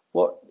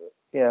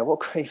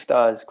grief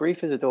does.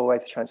 Grief is a doorway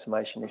to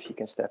transformation if you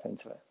can step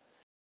into it.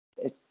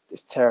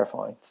 It's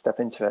terrifying to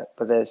step into it,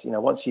 but there's,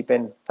 once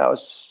that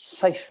was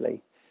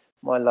safely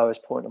my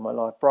lowest point of my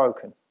life,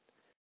 broken.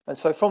 And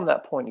so from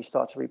that point, you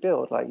start to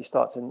rebuild. Like I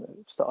started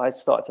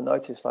to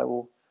notice, like,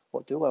 well,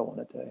 what do I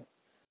want to do?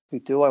 Who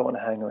do I want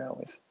to hang around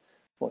with?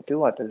 What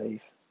do I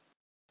believe?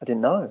 I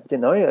didn't know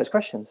any of those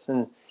questions.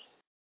 And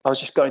I was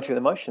just going through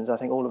the motions. I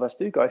think all of us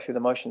do go through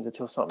the motions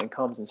until something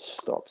comes and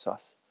stops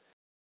us.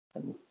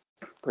 And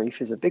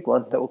grief is a big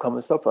one that will come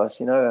and stop us.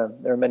 There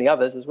are many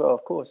others as well,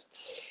 of course.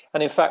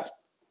 And in fact,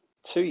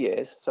 2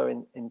 years, so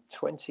in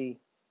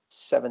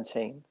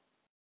 2017,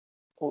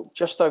 well,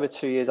 just over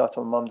 2 years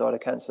after my mum died of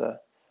cancer,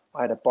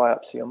 I had a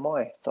biopsy on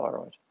my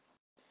thyroid,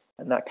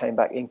 and that came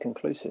back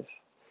inconclusive.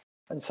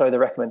 And so the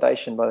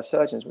recommendation by the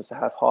surgeons was to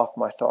have half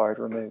my thyroid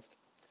removed,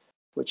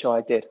 which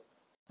I did.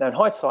 Now, in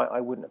hindsight,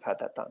 I wouldn't have had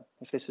that done.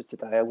 If this was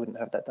today, I wouldn't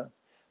have that done.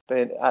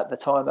 But at the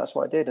time, that's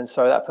what I did. And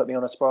so that put me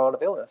on a spiral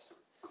of illness.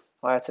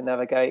 I had to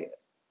navigate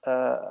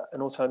an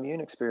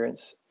autoimmune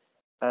experience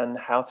and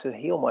how to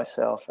heal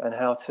myself and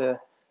how to,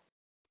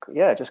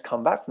 just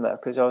come back from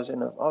that, because I was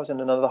in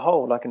another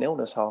hole, like an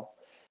illness hole.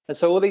 And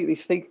so all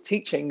these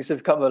teachings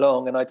have come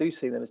along, and I do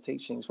see them as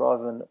teachings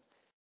rather than,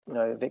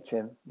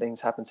 victim. Things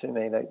happen to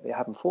me. They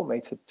happen for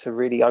me to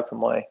really open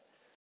life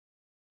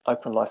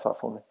up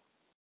for me.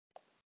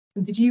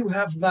 Did you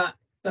have that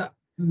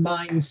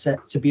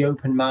mindset to be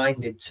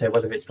open-minded to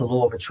whether it's the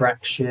law of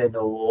attraction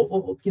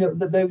or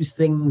those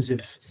things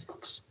of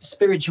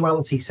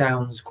spirituality?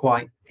 Sounds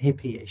quite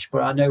hippie-ish,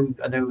 but I know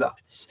that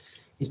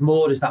it's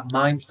more as that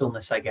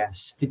mindfulness, I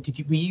guess.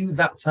 Were you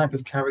that type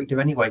of character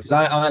anyway? Because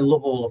I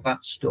love all of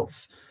that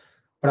stuff,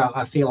 but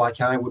I feel like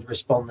I would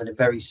respond in a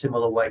very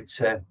similar way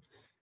to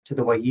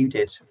the way you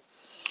did.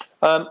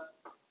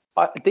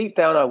 Deep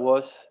down,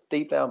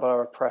 but I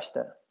repressed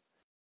it.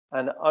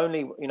 And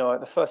only,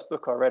 the first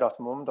book I read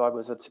after my mum died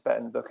was a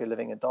Tibetan book of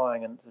living and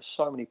dying. And there's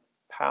so many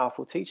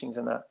powerful teachings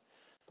in that.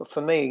 But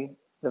for me,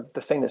 the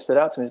thing that stood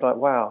out to me is like,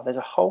 wow, there's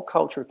a whole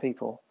culture of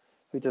people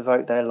who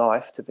devote their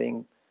life to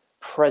being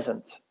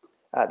present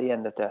at the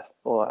end of death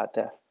or at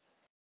death.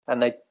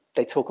 And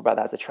they talk about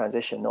that as a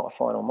transition, not a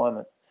final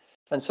moment.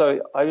 And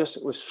so I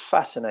just was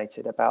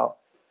fascinated about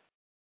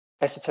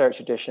esoteric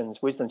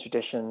traditions, wisdom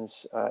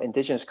traditions,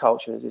 indigenous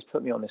cultures. It's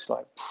put me on this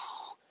like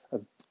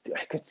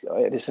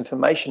this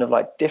information of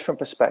like different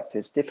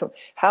perspectives, different,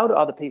 how do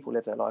other people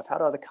live their life? How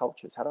do other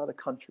cultures, how do other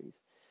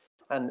countries?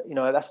 And, you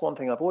know, that's one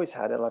thing I've always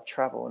had. I love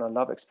travel and I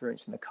love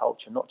experiencing the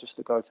culture, not just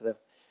to go to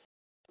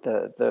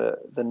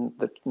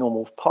the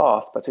normal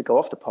path, but to go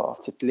off the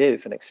path, to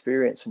live and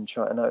experience and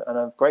try. And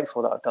I'm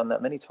grateful that I've done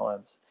that many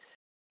times.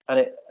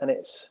 And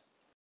it's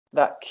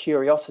that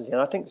curiosity.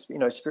 And I think, you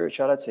know,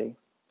 spirituality,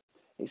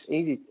 it's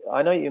easy.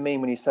 I know what you mean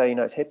when you say, you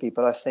know, it's hippie,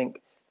 but I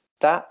think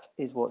that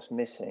is what's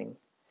missing.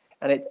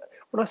 And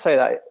when I say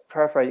that,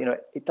 paraphrase, you know,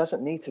 it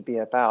doesn't need to be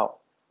about,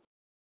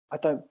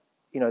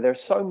 you know, there are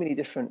so many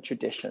different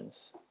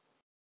traditions.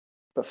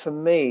 But for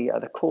me,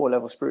 at the core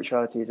level,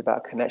 spirituality is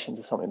about connection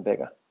to something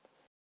bigger.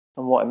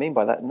 And what I mean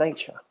by that,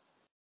 nature,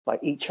 like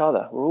each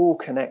other, we're all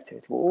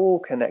connected. We're all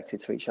connected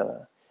to each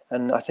other.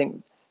 And I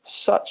think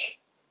such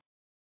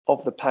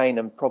of the pain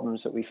and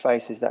problems that we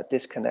face is that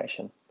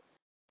disconnection.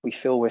 We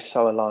feel we're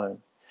so alone.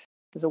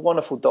 There's a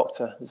wonderful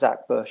doctor,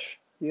 Zach Bush.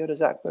 Have you heard of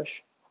Zach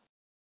Bush?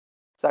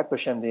 Zach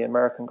Bush, MD,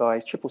 American guy.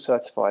 He's triple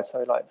certified.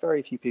 So like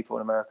very few people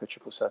in America are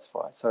triple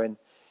certified. So in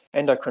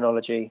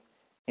endocrinology,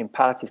 in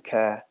palliative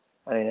care,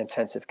 and in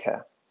intensive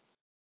care.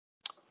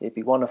 It'd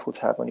be wonderful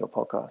to have on your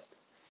podcast.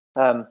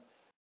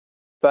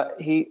 But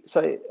he's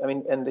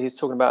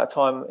talking about a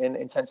time in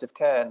intensive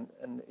care,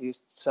 and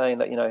he's saying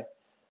that, you know,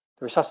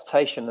 the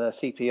resuscitation and the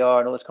CPR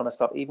and all this kind of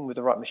stuff, even with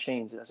the right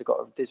machines, it has got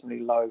a dismally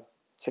low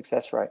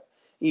success rate,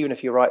 even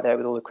if you're right there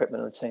with all the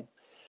equipment on the team.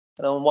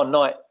 And on one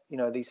night, you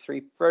know, these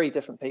three very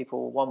different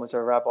people, one was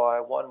a rabbi,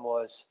 one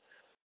was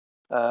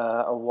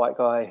a white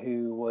guy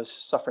who was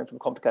suffering from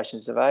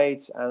complications of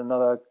AIDS, and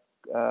another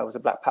was a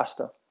black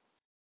pastor.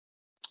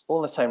 All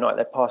on the same night,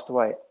 they passed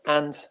away,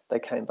 and they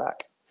came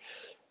back.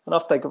 And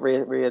after they got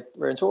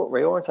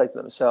reorientated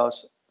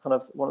themselves, kind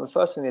of one of the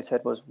first things they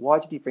said was, "Why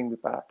did you bring me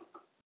back?"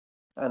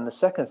 And the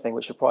second thing,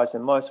 which surprised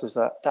them most, was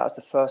that was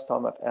the first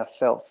time I've ever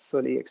felt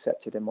fully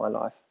accepted in my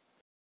life.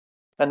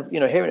 And, you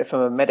know, hearing it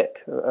from a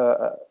medic,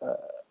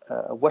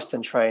 a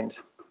Western-trained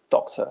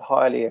doctor,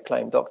 highly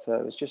acclaimed doctor,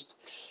 it was just,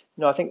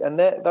 you know, I think, and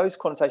those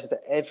connotations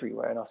are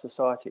everywhere in our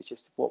society. It's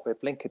just what we're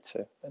blinkered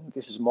to. And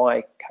this was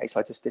my case.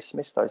 I just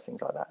dismissed those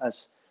things like that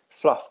as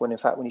fluff, when in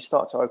fact, when you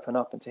start to open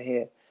up and to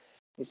hear,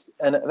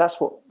 and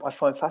that's what I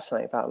find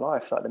fascinating about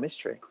life, like the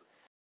mystery.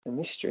 The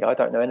mystery, I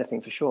don't know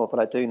anything for sure, but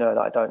I do know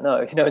that I don't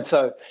know, you know,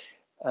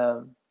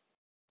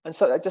 and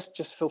so that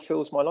just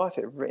fulfills my life.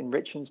 It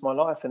enriches my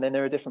life. And then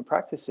there are different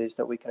practices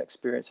that we can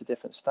experience a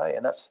different state.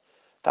 And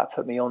that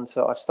put me on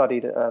to, I've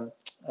studied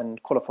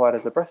and qualified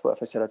as a breathwork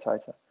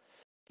facilitator,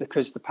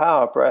 because the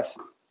power of breath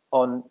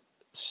on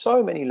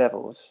so many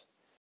levels,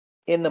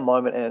 in the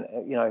moment, and,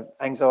 you know,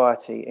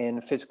 anxiety,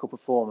 in physical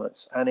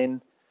performance, and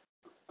in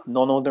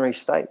non-ordinary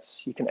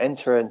states, you can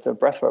enter into a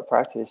breathwork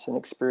practice and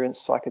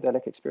experience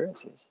psychedelic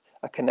experiences,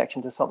 a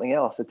connection to something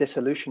else, a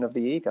dissolution of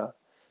the ego,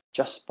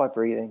 just by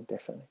breathing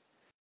differently.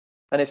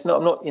 And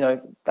I'm not, you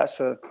know, that's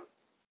for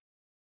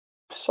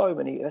so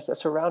many, that's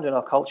surrounding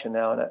our culture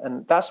now.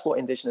 And that's what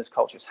indigenous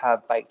cultures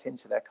have baked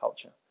into their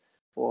culture,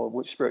 or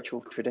with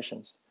spiritual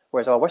traditions.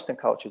 Whereas our Western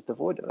culture is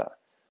devoid of that.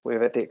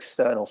 We're at the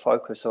external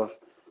focus of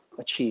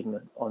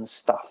achievement, on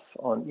stuff,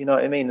 on, you know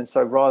what I mean? And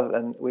so rather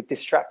than, we're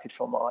distracted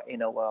from our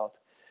inner world.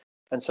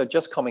 And so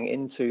just coming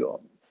into,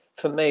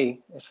 for me,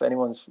 if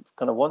anyone's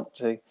going to want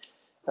to,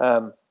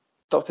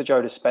 Dr.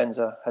 Joe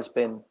Dispenza has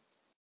been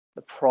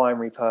the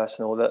primary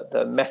person, or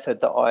the method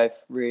that I've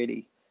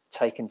really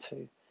taken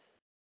to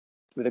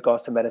with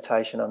regards to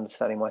meditation,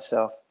 understanding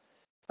myself.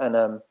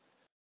 And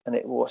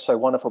it was so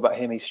wonderful about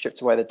him. He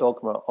stripped away the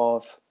dogma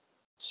of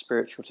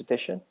spiritual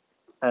tradition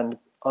and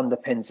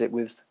underpins it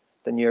with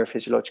the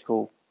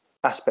neurophysiological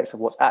aspects of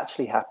what's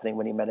actually happening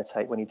when you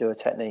meditate, when you do a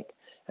technique.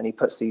 And he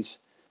puts these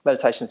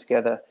meditations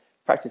together,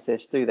 practice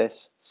this, do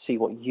this, see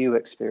what you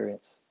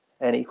experience,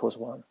 N equals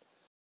 1.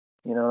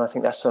 You know, and I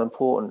think that's so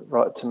important,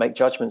 right, to make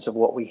judgments of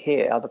what we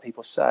hear other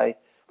people say,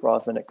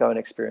 rather than go and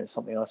experience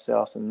something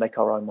ourselves and make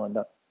our own mind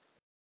up.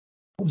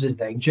 What was his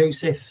name?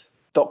 Joseph?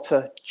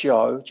 Dr.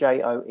 Joe,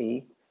 Joe,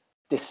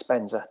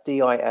 Dispenza,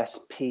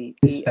 Dispen.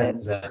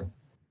 Dispenza.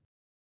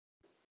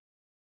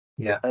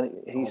 Yeah. And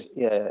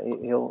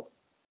he'll,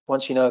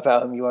 once you know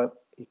about him, you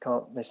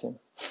can't miss him.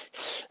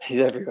 He's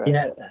everywhere.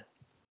 Yeah.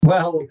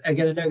 Well,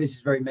 again, I know this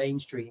is very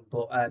mainstream,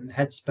 but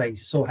Headspace,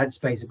 I saw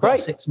Headspace, I've got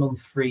a 6-month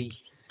free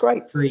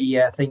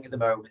thing at the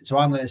moment. So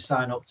I'm going to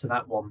sign up to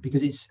that one,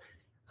 because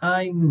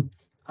I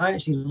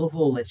actually love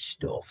all this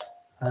stuff,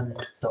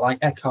 and the like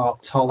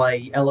Eckhart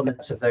Tolle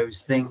elements of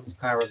those things,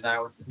 power of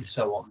now and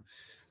so on.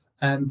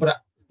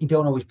 But you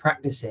don't always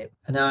practice it.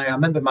 And I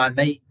remember my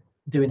mate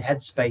doing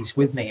Headspace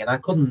with me, and I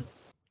couldn't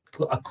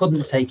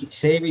take it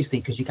seriously,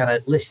 because you're kind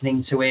of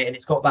listening to it and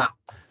it's got that.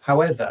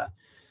 However,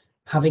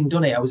 having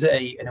done it, I was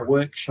in a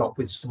workshop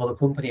with some other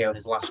company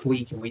owners last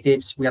week, and we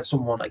had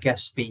someone, a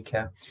guest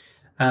speaker,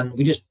 and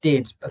we just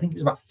did, I think it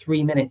was about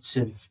 3 minutes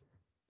of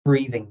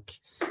breathing,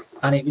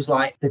 and it was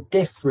like the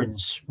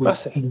difference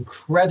was Massive.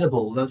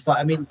 incredible. That's like,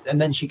 I mean,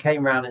 and then she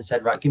came around and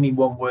said, right, give me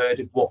one word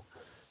of what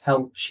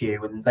helps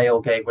you, and they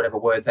all gave whatever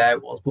word there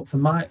was. But for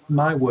my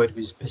word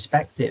was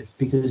perspective,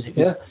 because it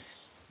Yeah. was,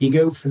 you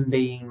go from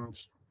being,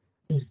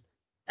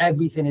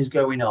 everything is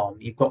going on,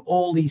 you've got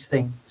all these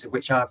things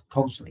which I've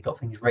constantly got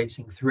things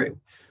racing through,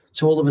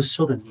 so all of a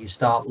sudden you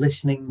start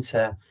listening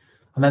to,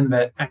 I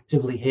remember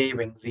actively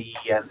hearing the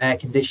air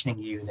conditioning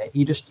unit.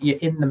 You're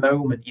in the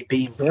moment, you're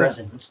being Yeah.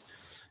 present,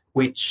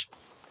 which,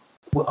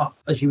 well,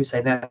 as you were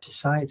saying, that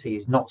society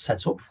is not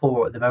set up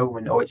for at the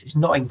moment, or it's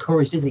not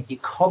encouraged, is it? You're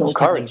Not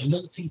constantly encouraged.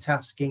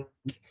 multitasking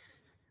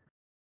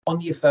on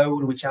your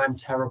phone, which I'm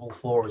terrible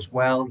for as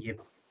well. You're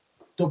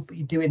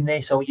doing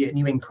this, or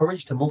you're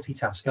encouraged to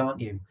multitask,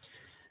 aren't you?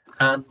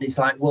 And it's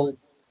like, well,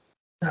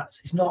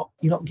 it's not,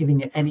 you're not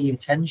giving it any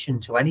attention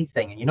to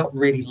anything, and you're not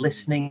really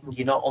listening,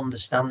 you're not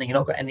understanding, you're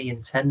not got any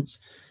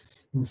intent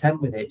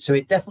with it. So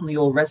it definitely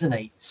all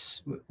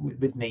resonates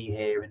with me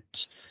here, and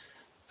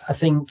I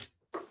think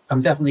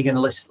I'm definitely going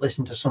to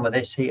listen to some of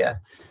this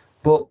here.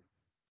 But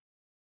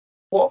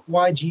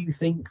why do you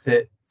think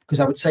that?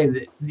 Because I would say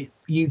that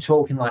you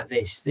talking like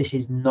this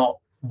is not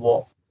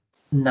what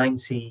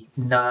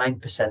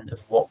 99%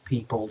 of what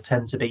people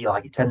tend to be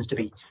like. It tends to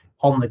be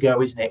on the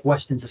go, isn't it?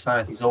 Western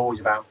society is always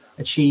about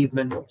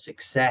achievement,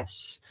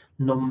 success,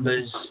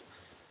 numbers.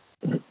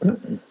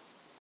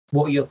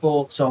 What are your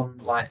thoughts on,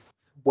 like,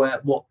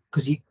 what?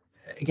 Because you,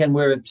 again,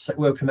 we're a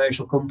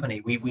commercial company.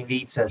 We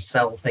need to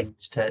sell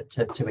things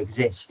to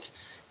exist.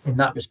 In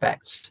that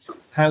respect,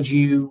 how do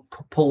you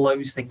pull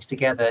those things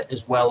together,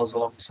 as well as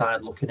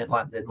alongside looking at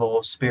like the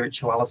more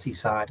spirituality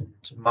side and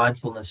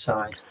mindfulness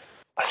side?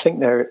 I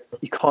think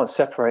you can't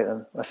separate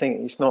them. I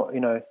think it's not,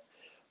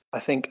 I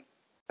think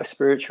a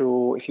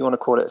spiritual, if you want to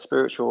call it a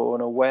spiritual or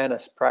an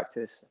awareness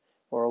practice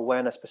or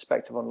awareness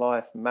perspective on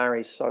life,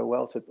 marries so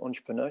well to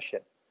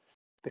entrepreneurship,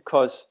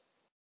 because,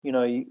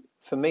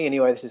 for me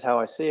anyway, this is how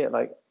I see it.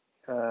 Like,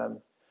 how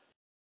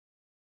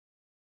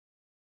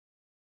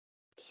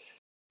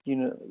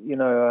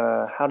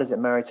does it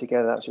marry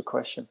together? That's your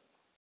question.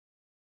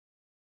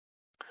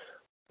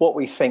 What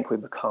we think we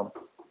become.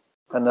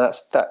 And that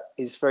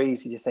is very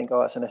easy to think,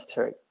 oh, that's an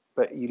esoteric.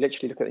 But you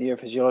literally look at the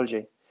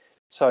neurophysiology.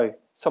 So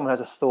someone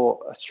has a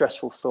thought, a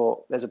stressful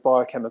thought, there's a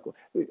biochemical,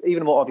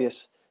 even more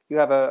obvious, you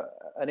have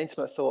an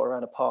intimate thought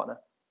around a partner.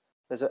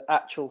 There's an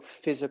actual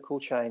physical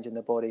change in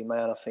the body,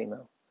 male or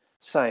female.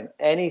 Same,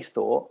 any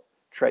thought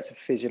creates a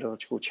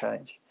physiological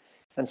change.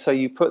 And so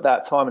you put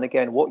that time and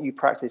again, what you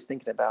practice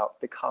thinking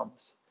about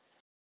becomes.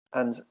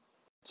 And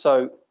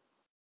so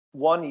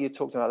one, you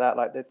talked about that,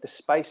 like the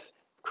space,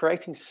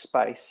 creating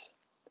space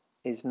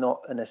is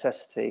not a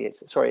necessity.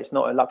 It's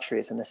not a luxury,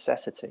 it's a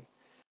necessity.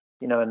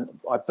 And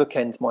I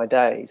bookend my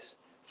days.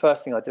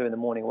 First thing I do in the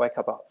morning, wake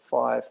up at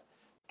 5,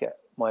 get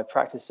my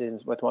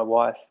practices with my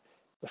wife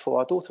before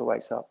our daughter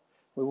wakes up.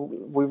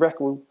 We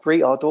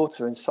greet our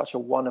daughter in such a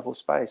wonderful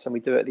space, and we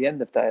do it at the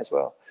end of the day as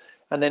well.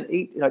 And then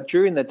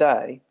during the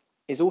day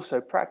is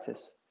also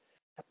practice,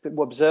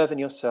 observing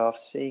yourself,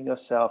 seeing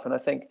yourself. And I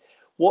think,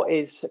 what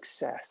is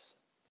success?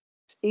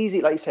 It's easy,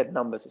 like you said,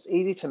 numbers. It's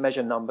easy to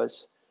measure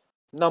numbers,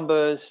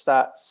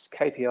 stats,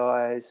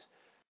 KPIs,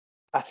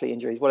 athlete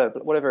injuries,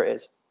 whatever it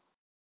is.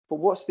 But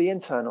what's the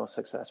internal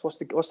success? What's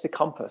the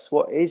compass?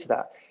 What is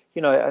that?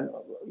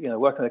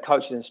 Working with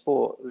coaches in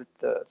sport,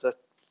 the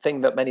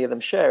thing that many of them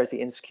share is the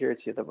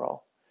insecurity of the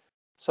role.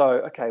 So,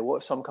 okay, what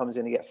if someone comes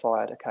in and get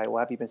fired? Okay, well,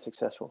 have you been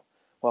successful?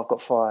 Well, I've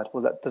got fired.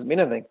 Well, that doesn't mean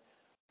anything.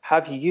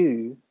 Have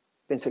you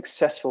been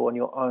successful on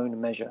your own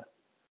measure?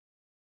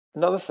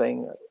 Another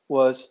thing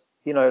was,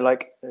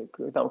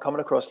 that I'm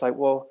coming across like,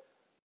 well,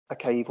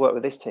 okay, you've worked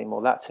with this team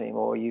or that team,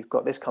 or you've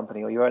got this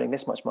company, or you're earning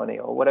this much money,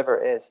 or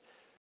whatever it is.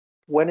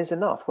 When is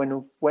enough?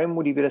 When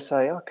would you be able to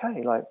say,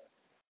 okay, like,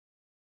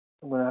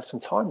 I'm going to have some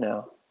time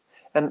now?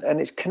 And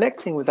it's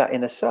connecting with that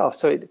inner self.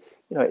 So,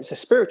 it's a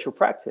spiritual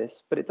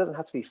practice, but it doesn't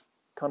have to be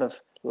kind of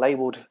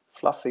labeled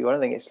fluffy or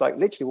anything. It's like,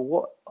 literally, well,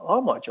 what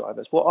are my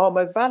drivers? What are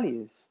my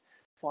values?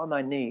 What are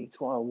my needs?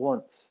 What are my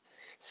wants?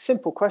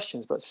 Simple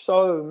questions, but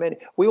so many.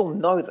 We all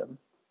know them,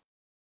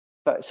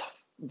 but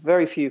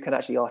very few can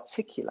actually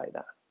articulate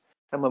that.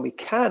 And when we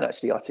can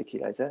actually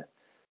articulate it,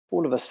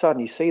 all of a sudden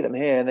you see them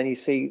here, and then you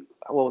see,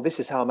 well, this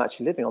is how I'm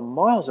actually living. I'm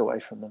miles away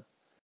from them.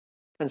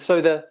 And so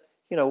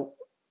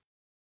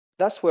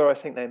that's where I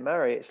think they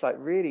marry. It's like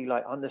really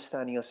like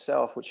understanding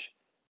yourself, which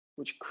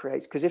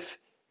creates, because if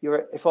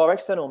our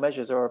external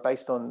measures are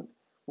based on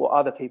what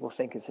other people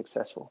think is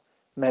successful,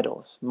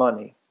 medals,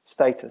 money,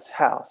 status,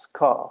 house,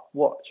 car,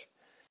 watch,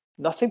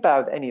 nothing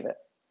bad with any of it.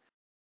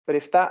 But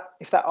if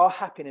our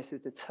happiness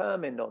is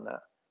determined on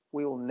that,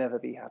 we will never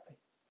be happy.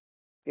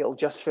 It'll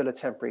just fill a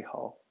temporary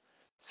hole.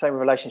 Same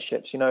with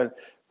relationships.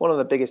 One of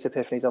the biggest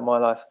epiphanies of my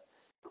life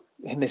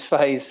in this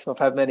phase, I've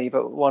had many,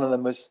 but one of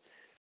them was,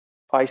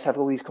 I used to have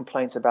all these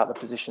complaints about the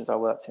positions I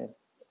worked in.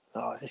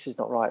 oh, this is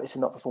not right. This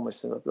is not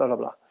performance, blah, blah,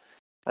 blah.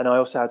 And I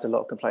also had a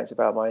lot of complaints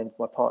about my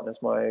partners,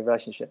 my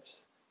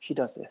relationships. She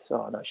does this.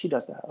 Oh, no, she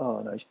does that. Oh,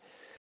 no.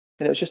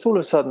 And it was just all of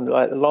a sudden,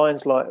 like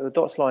the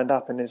dots lined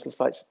up, and it's just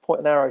like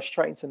pointing an arrow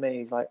straight into me.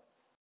 He's like,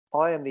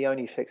 I am the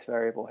only fixed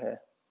variable here.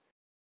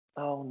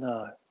 Oh,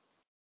 no.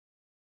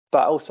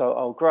 But also,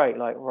 oh, great.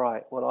 Like,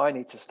 right. Well, I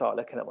need to start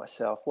looking at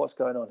myself. What's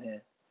going on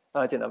here?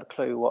 And I didn't have a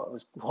clue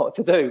what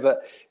to do,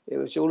 but it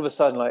was all of a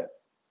sudden like,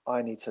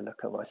 I need to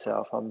look at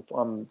myself.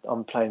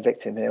 I'm playing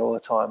victim here all the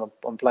time.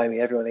 I'm blaming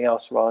everyone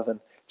else rather than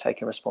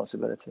taking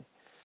responsibility.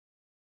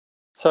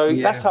 So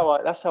that's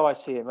how I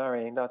see it,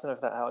 Marion. I don't know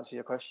if that answers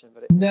your question,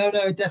 but no,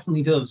 it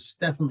definitely does,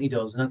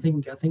 and I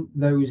think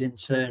those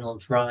internal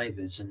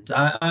drivers, and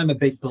I'm a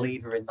big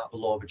believer in that, the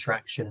law of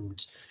attraction,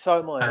 and so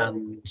am I.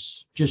 And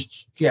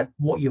just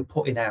what you're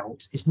putting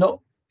out. It's not.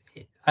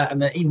 I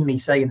mean, even me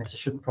saying this, I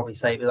shouldn't probably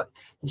say it, but like,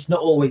 it's not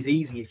always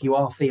easy if you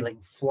are feeling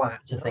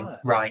flat to think,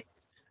 right,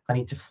 I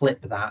need to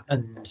flip that.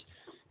 And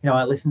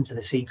I listen to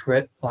The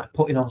Secret, like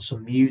putting on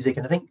some music,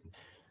 and I think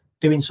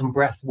doing some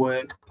breath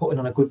work, putting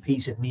on a good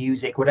piece of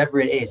music, whatever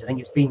it is, I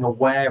think it's being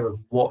aware of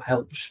what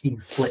helps you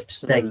flip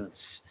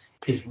states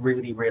is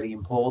really, really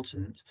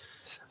important.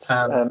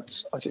 Sorry, I'm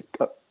just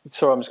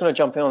going to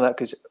jump in on that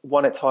because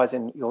one, it ties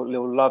in.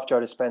 You'll love Joe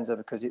Dispenza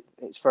because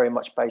it's very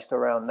much based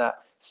around that.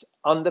 It's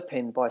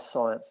underpinned by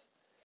science.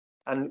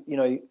 And,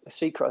 The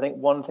Secret, I think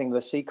one thing, The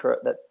Secret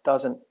that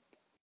doesn't,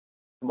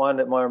 my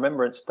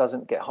remembrance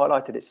doesn't get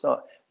highlighted. It's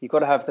not, you've got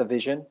to have the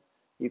vision.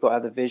 You've got to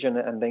have the vision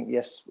and think,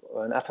 yes,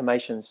 and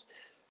affirmations,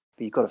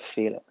 but you've got to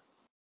feel it.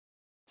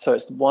 So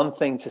it's one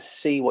thing to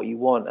see what you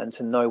want and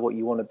to know what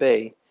you want to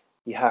be.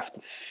 You have to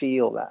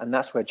feel that. And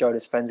that's where Joe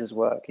Dispenza's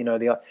work.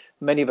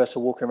 Many of us are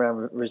walking around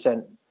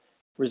with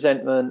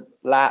resentment,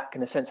 lack,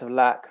 and a sense of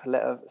lack,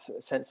 a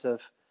sense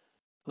of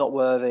not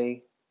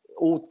worthy,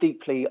 all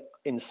deeply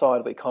inside,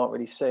 but we can't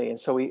really see. And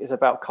so it's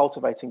about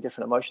cultivating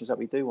different emotions that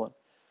we do want,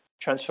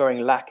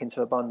 transferring lack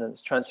into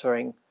abundance,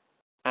 transferring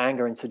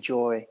anger into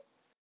joy,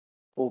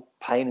 or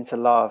pain into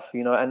love,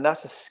 and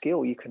that's a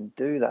skill. You can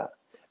do that.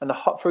 And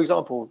for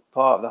example,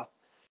 part of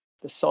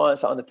the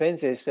science that underpins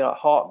this,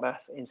 Heart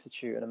Math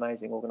Institute, an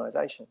amazing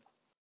organization,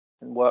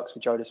 and works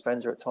with Joe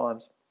Dispenza at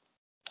times.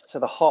 So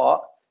the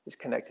heart is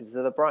connected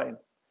to the brain.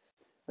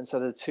 And so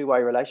there's a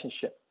two-way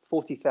relationship,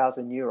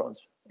 40,000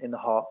 neurons in the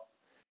heart.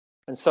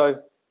 And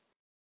so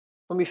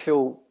when we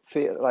feel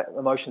like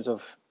emotions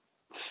of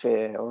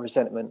fear or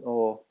resentment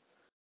or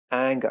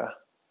anger,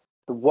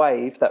 the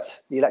wave,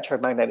 that's the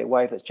electromagnetic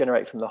wave that's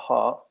generated from the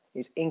heart,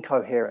 is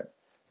incoherent.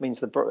 It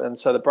means and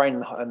so the brain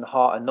and the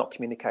heart are not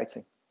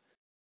communicating.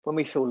 When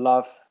we feel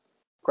love,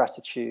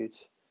 gratitude,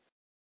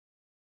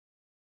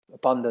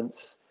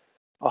 abundance,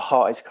 our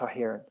heart is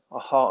coherent. Our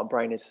heart and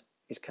brain is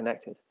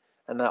connected.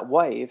 And that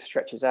wave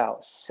stretches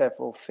out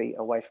several feet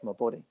away from our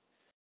body.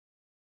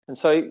 And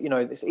so,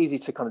 it's easy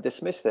to kind of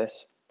dismiss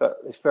this, but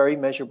it's very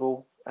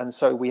measurable. And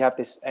so we have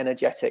this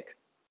energetic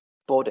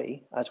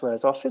body as well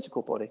as our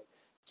physical body.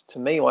 To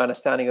me, my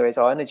understanding of it is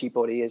our energy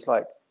body is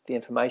like the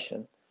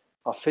information.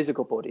 Our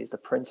physical body is the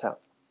printout.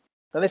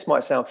 And this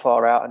might sound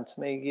far out, and to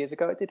me, years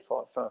ago, it did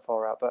far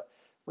out. But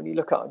when you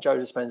look at Joe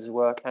Dispenza's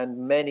work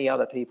and many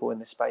other people in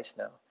this space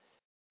now,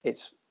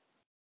 it's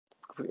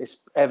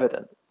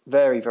evident,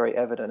 very, very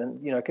evident.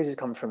 And, because it's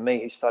come from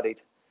me, who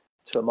studied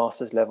to a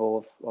master's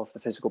level of the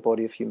physical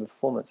body of human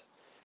performance.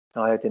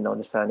 And I didn't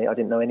understand it. I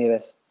didn't know any of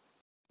this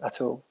at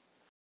all.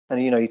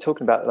 And, you're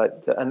talking about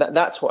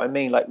that's what I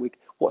mean. Like,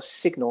 what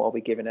signal are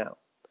we giving out?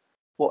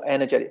 What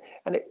energetic?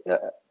 And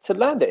to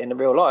land it in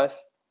real life,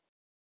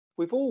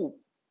 we've all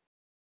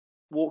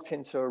walked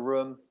into a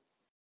room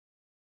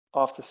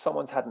after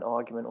someone's had an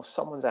argument or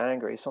someone's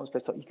angry, someone's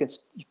pissed off.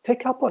 You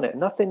pick up on it.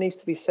 Nothing needs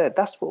to be said.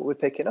 That's what we're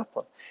picking up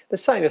on. The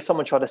same if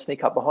someone tried to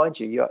sneak up behind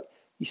you,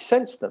 you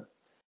sense them.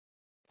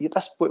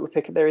 That's what we're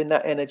picking. They're in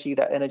that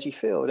energy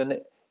field,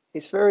 and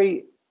it's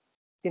very.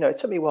 It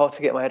took me a while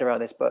to get my head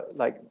around this, but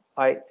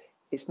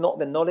it's not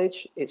the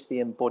knowledge, it's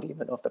the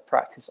embodiment of the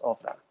practice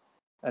of that.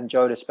 And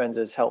Joe Dispenza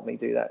has helped me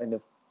do that in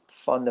a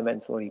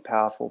fundamentally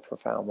powerful,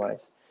 profound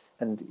ways.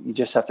 And you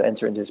just have to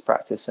enter into his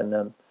practice.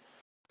 And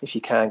if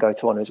you can, go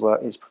to one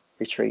of his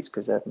retreats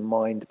because they're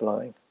mind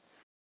blowing.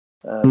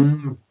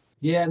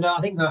 Yeah, no, I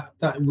think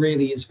that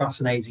really is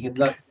fascinating.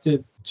 And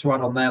to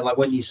add on there, like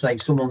when you say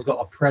someone's got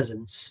a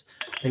presence,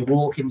 they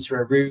walk into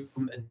a room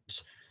and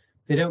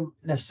they don't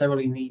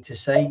necessarily need to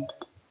say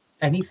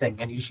anything,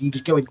 and you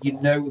just go in,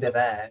 they're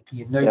there.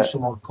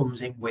 Someone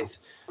comes in with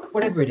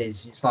whatever it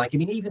is. It's like, I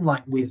mean, even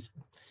like with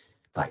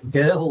like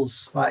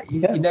girls, like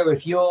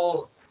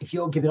if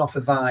you're giving off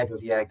a vibe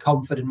of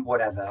confident,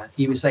 whatever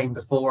you were saying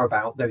before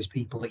about those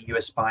people that you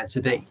aspire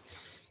to be,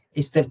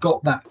 it's they've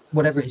got that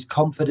whatever it is,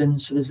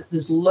 confidence.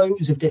 There's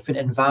loads of different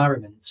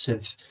environments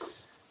of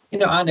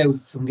I know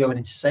from going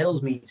into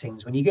sales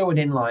meetings, when you're going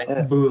in like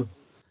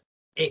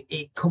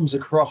it comes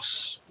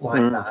across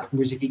like that,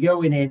 whereas if you're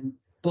going in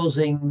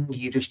buzzing,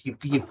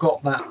 you've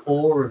got that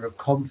aura of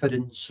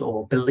confidence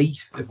or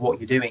belief of what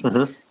you're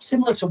doing.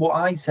 Similar to what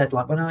I said,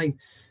 like when I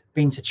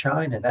been to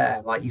China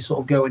there, like you're sort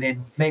of going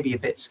in maybe a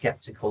bit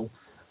skeptical,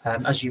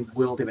 as you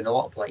will do in a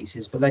lot of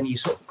places, but then you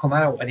sort of come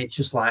out and it's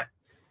just like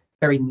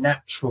very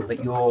natural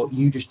that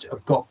you just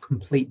have got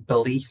complete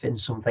belief in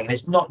something, and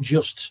it's not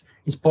just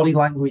it's body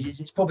language,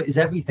 it's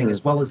everything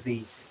as well as the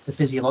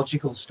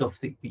physiological stuff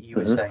that you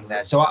were saying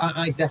there. So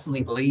I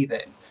definitely believe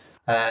it,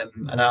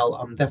 and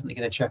I'm definitely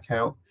going to check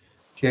out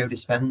Joe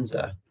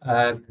Dispenza.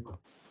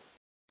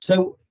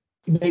 So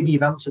maybe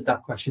you've answered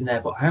that question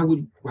there, but how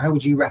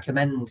would you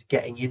recommend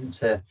getting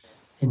into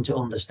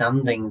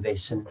understanding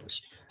this, and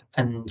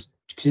cause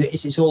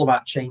it's all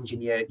about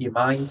changing your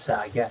mindset,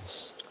 I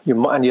guess. Your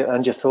mind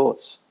and your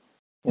thoughts,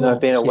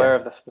 being aware Yeah.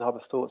 of the type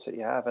of thoughts that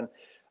you have. And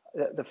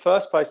the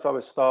first place I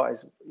would start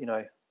is,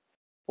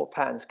 what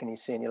patterns can you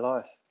see in your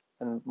life?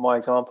 And my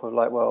example of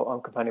like, well,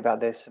 I'm complaining about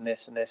this and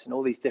this and this and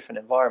all these different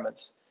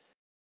environments,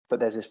 but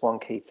there's this one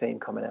key theme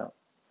coming out.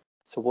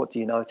 So what do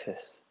you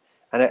notice?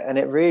 And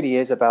it really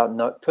is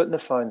about putting the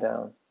phone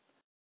down,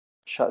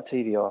 shut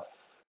the TV off,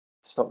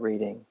 stop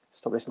reading,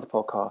 stop listening to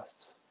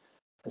podcasts,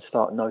 and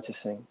start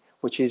noticing,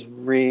 which is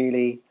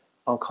really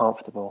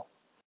uncomfortable,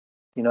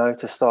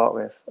 to start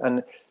with.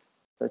 And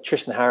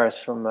Tristan Harris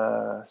from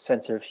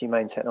Center of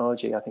Humane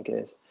Technology, I think it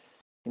is,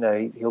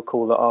 he'll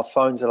call that our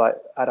phones are like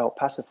adult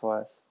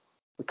pacifiers.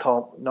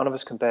 None of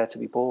us can bear to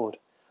be bored.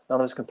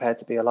 None of us can bear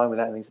to be alone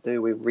without anything to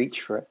do. We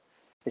reach for it.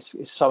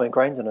 It's so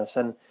ingrained in us.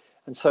 And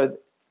so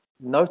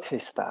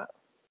notice that.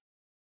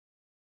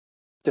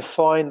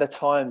 Define the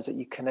times that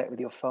you connect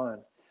with your phone.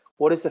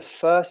 What is the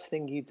first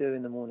thing you do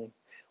in the morning?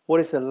 What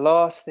is the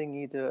last thing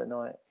you do at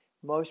night?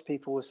 Most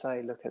people will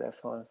say, look at their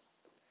phone.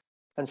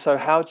 And so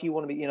how do you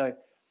want to be,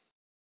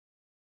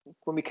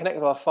 when we connect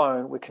with our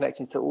phone, we're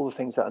connecting to all the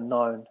things that are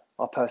known,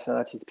 our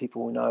personality, the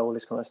people we know, all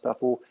this kind of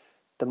stuff. Well,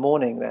 the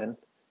morning then,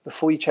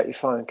 before you check your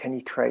phone, can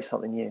you create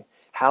something new?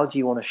 How do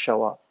you want to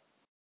show up?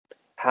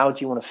 How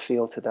do you want to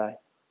feel today?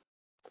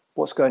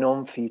 What's going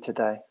on for you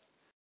today?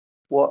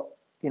 What,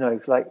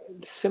 like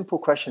simple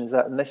questions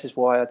and this is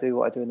why I do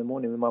what I do in the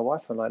morning with my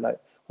wife and I, like,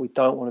 we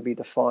don't want to be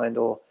defined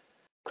or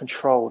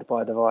controlled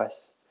by a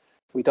device.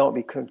 We don't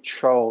be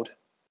controlled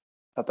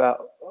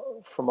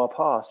from our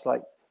past.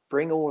 Like,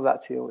 bring all of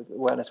that to your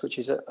awareness, which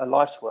is a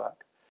life's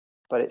work.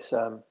 But it's,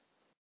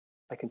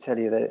 I can tell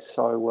you that it's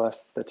so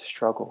worth the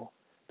struggle,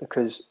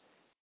 because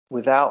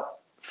without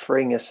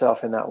freeing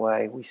yourself in that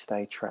way, we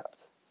stay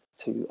trapped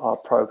to our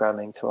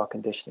programming, to our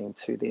conditioning,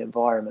 to the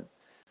environment.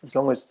 As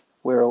long as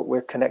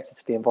we're connected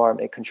to the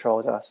environment, it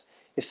controls us.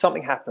 If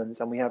something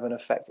happens and we have an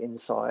effect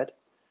inside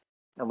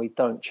and we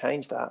don't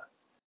change that,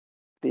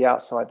 the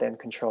outside then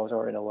controls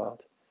our inner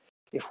world.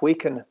 If we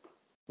can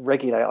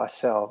regulate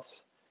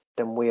ourselves,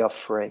 then we are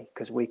free,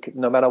 because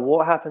no matter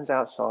what happens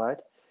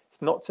outside,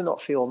 it's not to not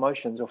feel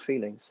emotions or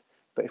feelings,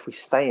 but if we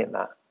stay in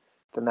that,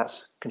 then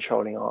that's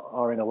controlling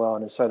our inner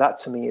world. And so that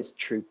to me is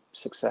true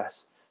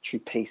success, true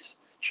peace,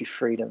 true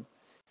freedom,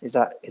 is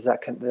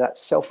that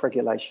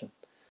self-regulation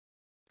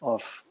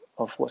of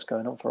what's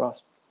going on for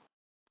us.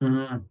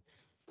 Mm-hmm.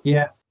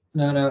 Yeah,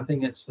 no, I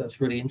think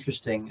that's really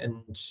interesting,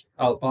 and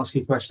I'll ask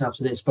you a question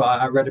after this. But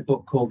I read a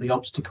book called "The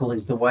Obstacle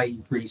Is the Way"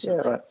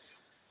 recently, Yeah, right.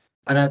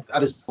 and I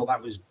just thought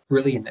that was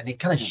brilliant, and it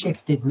kind of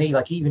shifted me.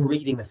 Like, even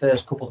reading the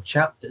first couple of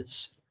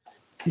chapters,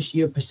 just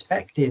your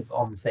perspective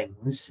on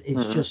things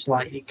is just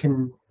like it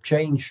can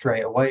change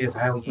straight away of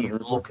how you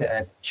look at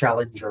a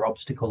challenge or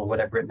obstacle or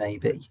whatever it may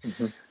be.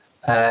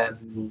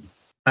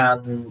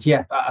 And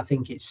yeah, I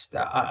think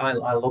I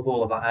love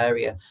all of that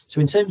area. So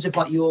in terms of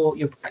like your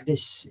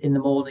practice in the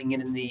morning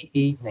and in the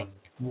evening,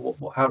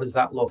 how does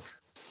that look?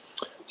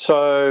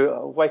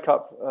 So I wake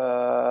up,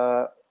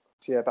 about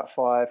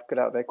 5, get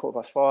out of bed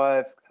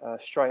 5:15,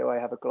 straight away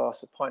have a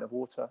pint of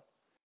water,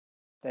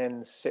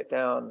 then sit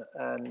down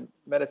and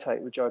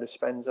meditate with Joe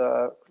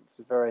Dispenza,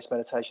 the various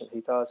meditations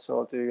he does. So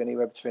I'll do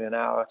anywhere between an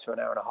hour to an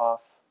hour and a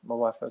half, my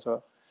wife as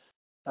well.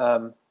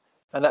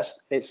 And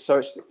it's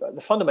the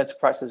fundamental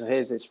practice of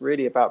his. It's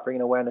really about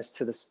bringing awareness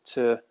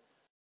to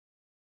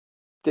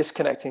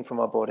disconnecting from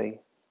our body,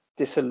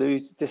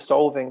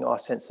 dissolving our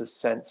sense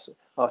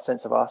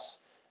of us,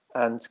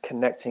 and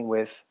connecting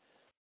with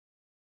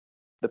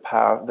the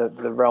power,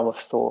 the realm of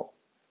thought.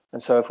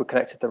 And so if we're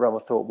connected to the realm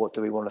of thought, what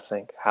do we want to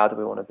think? How do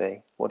we want to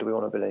be? What do we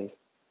want to believe?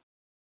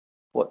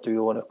 What do we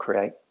want to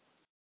create?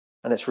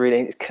 And it's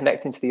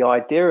connecting to the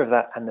idea of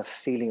that and the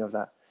feeling of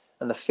that.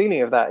 And the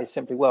feeling of that is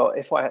simply, well,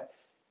 if I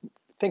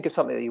think of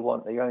something that you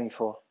want, that you're aiming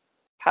for,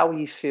 how will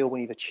you feel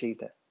when you've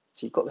achieved it?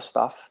 So you've got the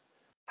stuff.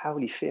 How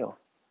will you feel?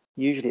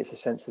 Usually it's a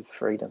sense of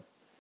freedom.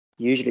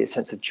 Usually it's a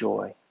sense of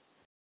joy.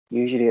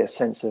 Usually a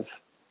sense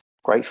of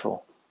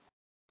grateful.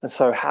 And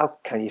so how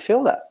can you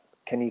feel that?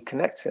 Can you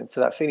connect to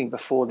that feeling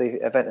before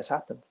the event has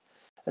happened?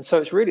 And so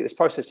it's really this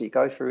process that you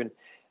go through, and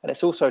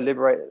it's also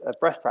a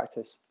breath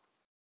practice.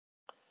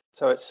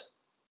 So it's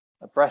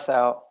a breath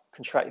out,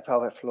 contract your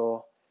pelvic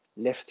floor,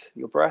 lift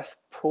your breath,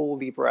 pull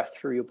the breath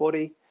through your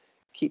body,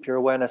 keep your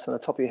awareness on the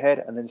top of your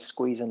head, and then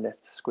squeeze and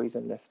lift, squeeze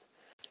and lift.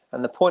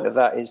 And the point of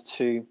that is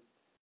to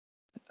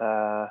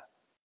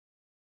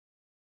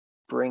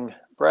bring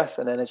breath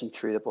and energy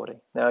through the body.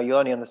 Now, you'll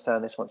only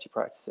understand this once you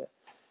practice it,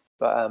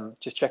 but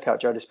just check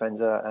out Joe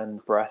Dispenza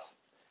and breath.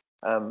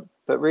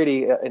 But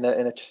really, in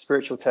a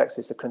spiritual text,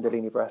 it's a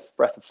Kundalini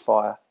breath of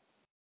fire.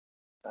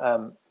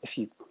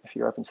 If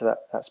you're open to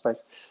that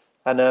space,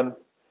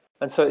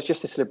 and so it's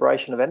just this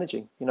liberation of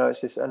energy.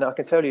 It's this, and I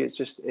can tell you,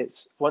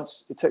 it's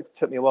once it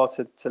took me a while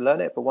to learn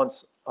it, but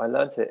once I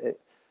learned it,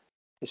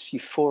 it's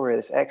euphoria,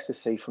 this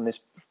ecstasy from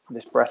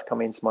this breath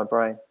coming into my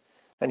brain.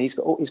 And he's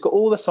got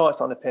all the science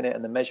to underpin it,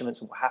 and the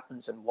measurements of what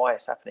happens and why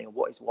it's happening and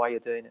why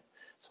you're doing it.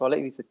 So I'll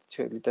leave you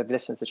to the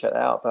listeners to check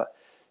that out.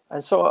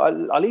 And so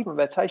I leave my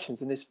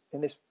meditations in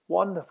this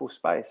wonderful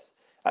space.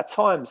 At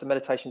times, the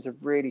meditations are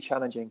really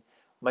challenging.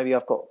 Maybe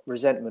I've got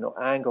resentment or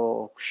anger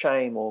or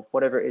shame or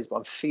whatever it is, but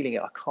I'm feeling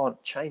it. I can't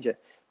change it,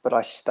 but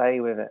I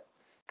stay with it.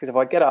 Because if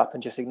I get up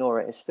and just ignore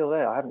it, it's still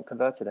there. I haven't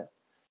converted it.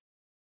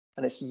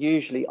 And it's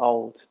usually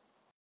old.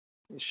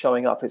 It's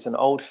showing up. It's an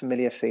old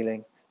familiar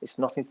feeling. It's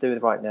nothing to do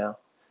with right now.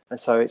 And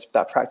so it's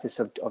that practice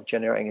of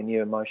generating a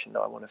new emotion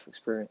that I want to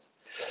experience.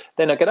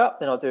 Then I get up,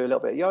 then I'll do a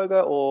little bit of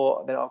yoga,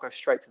 or then I'll go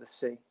straight to the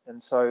sea.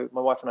 And so my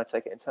wife and I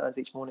take it in turns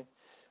each morning.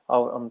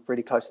 I'm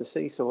really close to the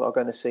sea, so I'll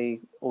go in the sea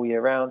all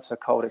year round, so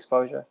cold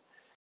exposure.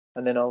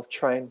 And then I'll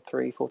train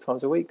 3-4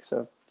 times a week,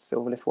 so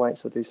still lift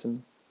weights or do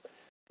some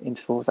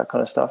intervals, that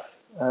kind of stuff.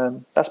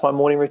 That's my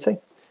morning routine.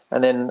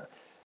 And then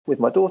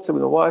with my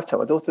wife, take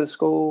my daughter to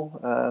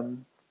school,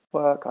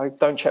 work. I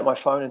don't check my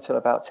phone until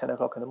about 10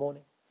 o'clock in the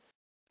morning.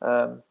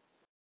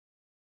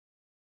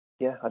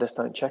 I just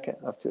don't check it.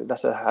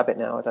 That's a habit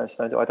now. I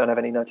don't have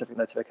any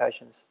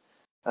notifications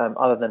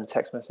other than a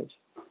text message,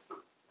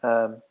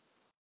 and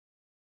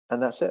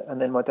that's it. And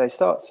then my day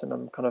starts, and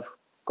I'm kind of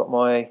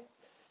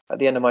at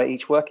the end of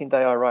each working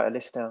day, I write a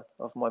list down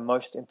of my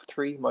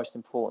three most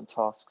important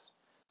tasks.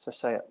 So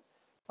say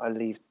I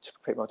leave to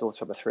pick my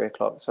daughter up at 3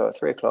 o'clock. So at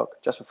 3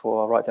 o'clock, just before,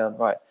 I'll write down,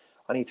 right,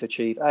 I need to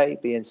achieve A,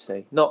 B, and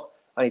C. Not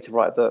I need to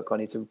write a book. I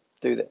need to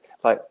do that,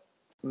 like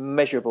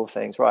measurable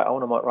things. Right, I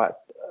want to write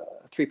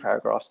 3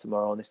 paragraphs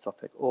tomorrow on this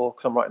topic, or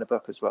because I'm writing a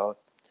book as well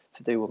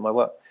to do with my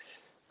work,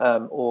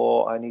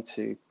 or I need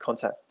to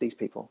contact these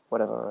people,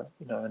 whatever,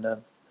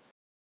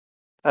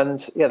 and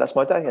that's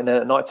my day. And then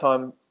at night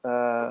time,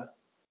 the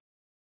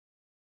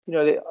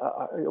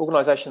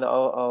organization that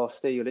I'll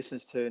steer your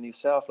listeners to and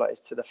yourself, is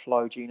to the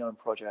Flow Genome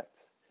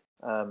Project.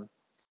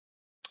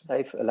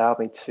 They've allowed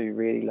me to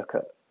really look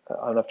at,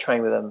 and I've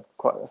trained with them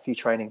quite a few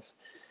trainings,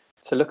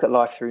 to look at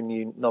life through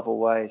new, novel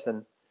ways,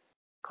 and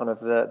kind of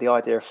the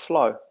idea of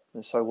flow.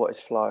 And so what is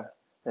flow?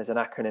 There's an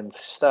acronym for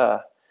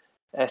STER,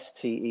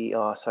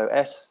 S-T-E-R. So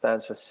S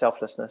stands for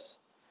selflessness.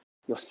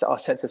 Our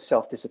sense of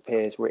self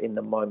disappears. We're in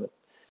the moment.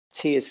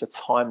 T is for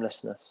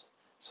timelessness.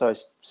 So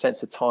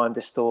sense of time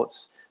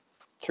distorts.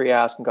 3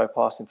 hours can go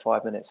past in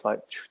 5 minutes. Like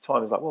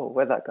time is like, whoa,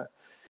 where'd that go?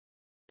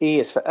 E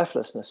is for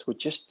effortlessness. We're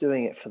just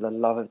doing it for the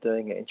love of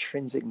doing it,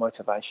 intrinsic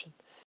motivation.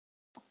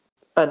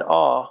 And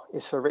R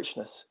is for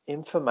richness,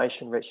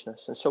 information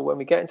richness. And so when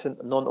we get into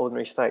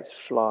non-ordinary states,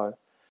 flow,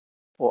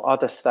 or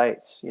other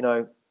states,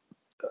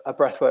 a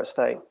breathwork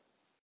state,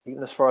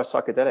 even as far as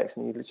psychedelics,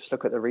 and you just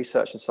look at the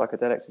research in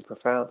psychedelics, is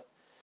profound.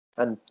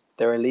 And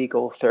there are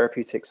legal,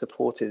 therapeutic,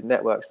 supported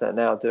networks that are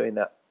now doing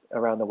that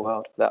around the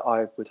world that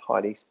I would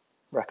highly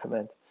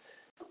recommend.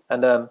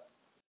 And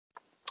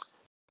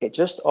it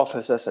just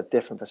offers us a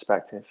different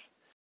perspective.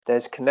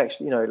 There's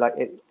connection,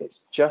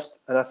 it's just,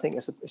 and I think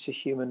it's a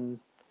human,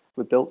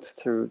 we're built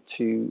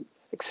to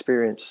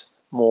experience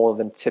more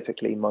than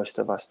typically most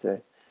of us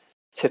do.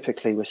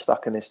 Typically, we're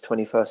stuck in this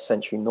 21st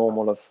century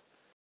normal of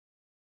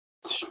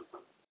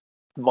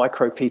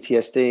micro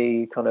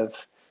PTSD, kind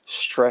of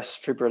stress,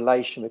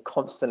 fibrillation. We're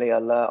constantly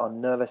alert. Our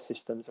nervous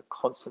systems are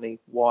constantly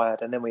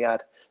wired. And then we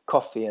add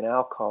coffee and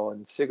alcohol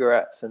and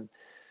cigarettes and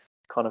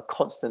kind of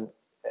constant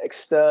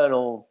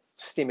external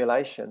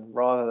stimulation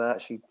rather than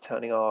actually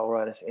turning our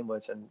awareness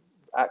inwards and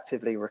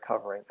actively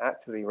recovering,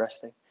 actively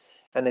resting.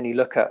 And then you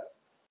look at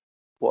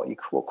what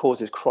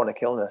causes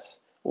chronic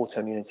illness,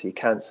 autoimmunity,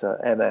 cancer,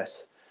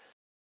 MS,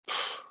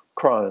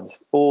 Crohn's,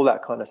 all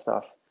that kind of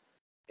stuff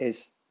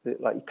is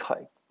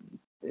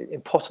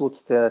impossible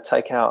to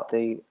take out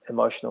the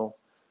emotional,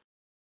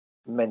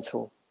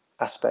 mental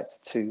aspect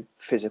to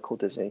physical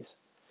disease.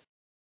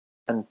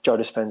 And Joe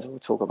Dispenza will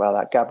talk about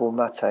that. Gabor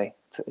Mate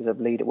is a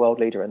world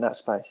leader in that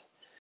space.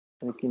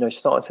 And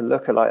starting to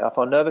look at if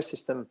our nervous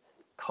system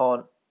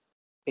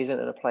isn't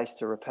in a place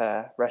to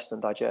repair, rest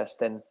and digest,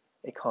 then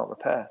it can't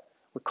repair.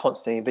 We're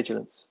constantly in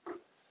vigilance.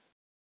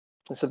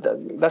 And so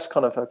that's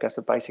kind of, I guess,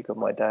 the basic of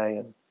my day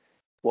and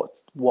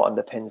what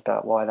underpins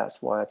that, that's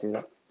why I do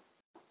that.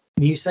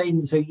 You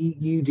saying, so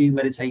you do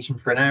meditation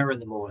for an hour in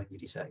the morning,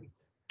 did you say?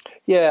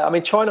 Yeah, I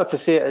mean, try not to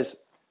see it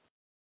as,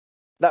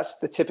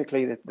 that's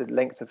typically the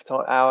length of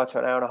time, hour to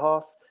an hour and a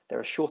half. There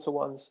are shorter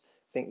ones.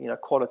 I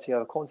think, quality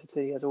over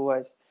quantity, as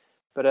always.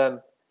 But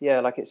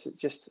it's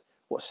just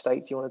what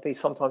state do you want to be?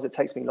 Sometimes it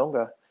takes me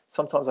longer.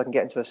 Sometimes I can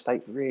get into a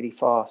state really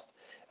fast.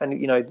 And,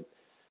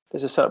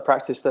 there's a certain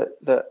practice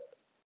that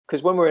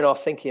because when we're in our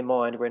thinking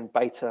mind, we're in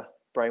beta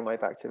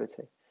brainwave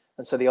activity.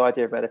 And so the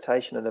idea of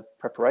meditation and the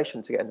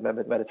preparation to get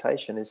into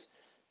meditation is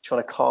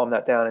trying to calm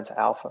that down into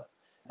alpha,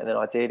 and then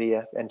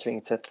ideally entering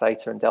into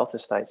theta and delta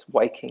states,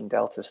 waking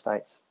delta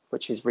states,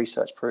 which his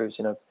research proves,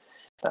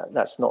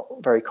 that's not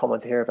very common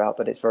to hear about,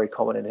 but it's very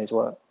common in his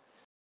work.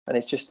 And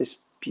it's just this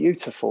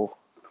beautiful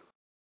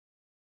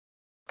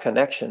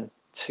connection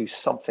to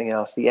something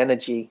else, the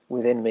energy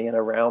within me and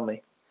around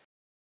me.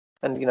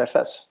 And, if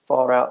that's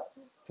far out,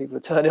 people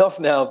are turning off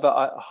now, but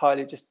I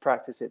highly just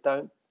practice it.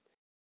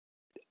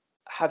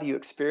 Have you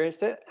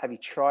experienced it? Have you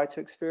tried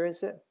to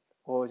experience it?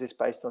 Or is this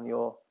based on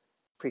your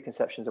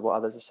preconceptions of what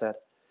others have said?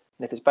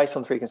 And if it's based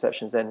on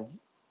preconceptions, then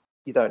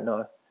you don't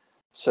know.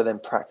 So then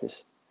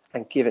practice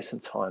and give it some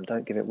time.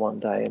 Don't give it one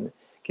day, and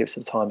give it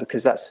some time,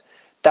 because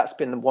that's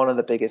been one of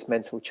the biggest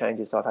mental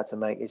changes I've had to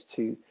make, is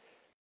to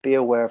be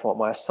aware of what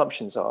my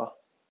assumptions are.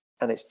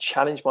 And it's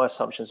challenged my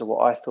assumptions of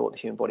what I thought the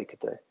human body could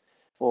do,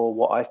 or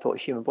what I thought the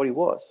human body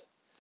was.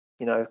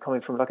 Coming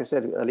from, like I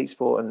said, elite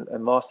sport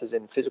and masters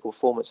in physical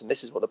performance, and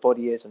this is what the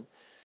body is, and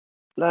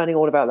learning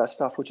all about that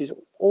stuff, which is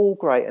all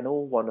great and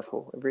all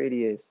wonderful. It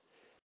really is.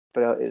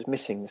 But it was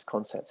missing this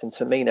concept. And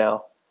to me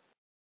now,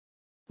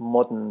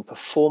 modern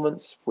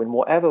performance in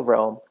whatever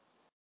realm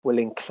will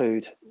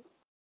include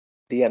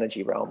the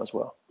energy realm as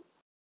well.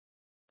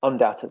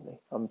 Undoubtedly.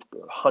 I'm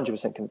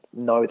 100% can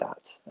know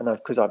that. And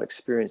because I've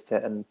experienced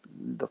it and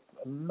the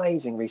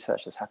amazing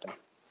research that's happened.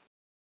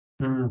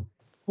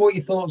 What are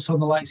your thoughts on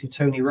the likes of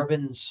Tony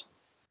Robbins?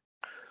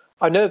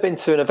 I've never been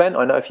to an event.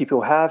 I know a few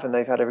people have, and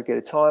they've had a very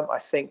good time. I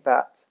think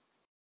that,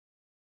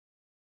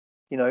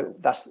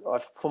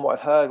 from what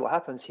I've heard, what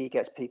happens, he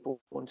gets people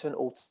into an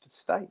altered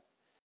state.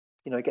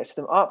 Gets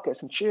them up, gets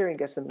them cheering,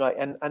 gets them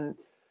and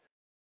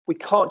we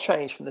can't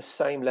change from the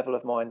same level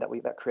of mind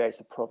that creates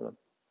the problem.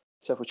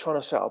 So if we're trying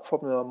to set up a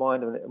problem in our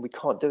mind and we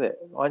can't do it,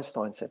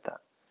 Einstein said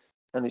that.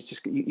 And it's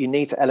just, you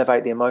need to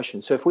elevate the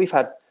emotion. So if we've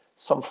had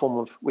some form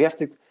of, we have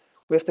to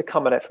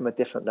come at it from a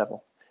different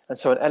level. And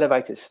so an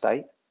elevated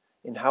state,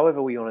 in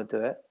however we want to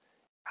do it,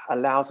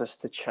 allows us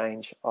to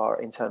change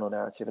our internal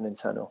narrative and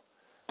internal.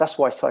 That's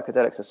why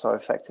psychedelics are so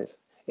effective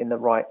in the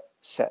right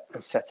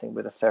setting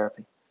with a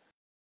therapy.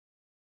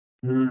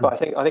 But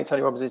I think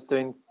Tony Robbins is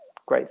doing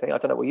great things. I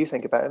don't know what you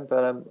think about him,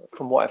 but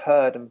from what I've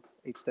heard,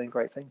 he's doing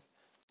great things.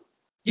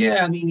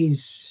 Yeah, I mean,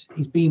 he's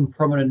been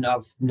prominent.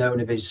 I've known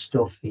of his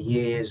stuff for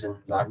years, and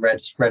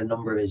read a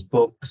number of his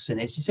books, and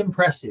it's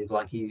impressive.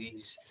 Like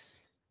he's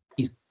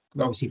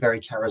obviously very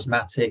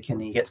charismatic,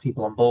 and he gets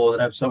people on board.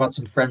 And I've had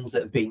some friends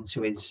that have been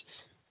to his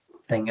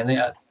thing, and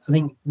I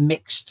think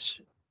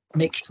mixed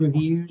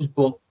reviews,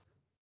 but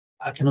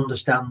I can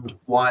understand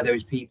why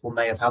those people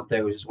may have had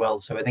those as well.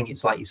 So I think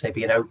it's like you say,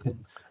 being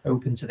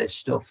open to this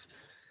stuff.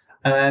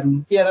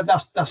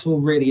 That's all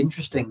really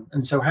interesting.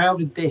 And so how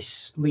did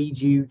this lead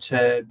you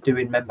to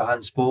doing Men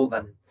Behind Sport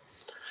then?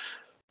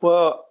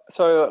 Well,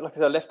 so like I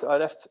said, I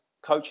left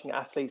coaching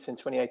athletes in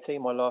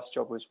 2018. My last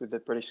job was with the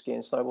British ski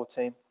and snowboard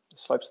team,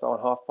 slopestyle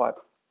and halfpipe.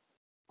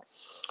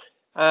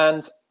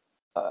 And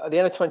at the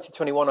end of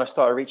 2021, I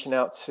started reaching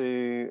out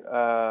to,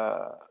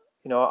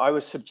 I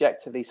was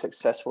subjectively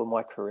successful in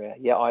my career.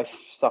 Yeah, I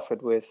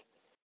suffered with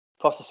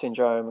imposter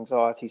syndrome,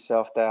 anxiety,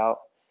 self-doubt,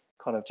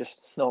 kind of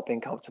just not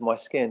being comfortable in my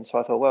skin. So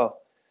I thought, well,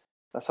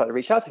 I started to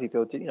reach out to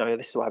people.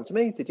 This is what happened to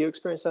me. Did you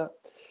experience that?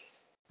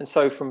 And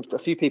so from a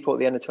few people at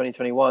the end of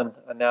 2021,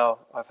 and now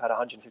I've had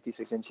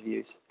 156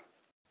 interviews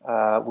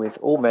with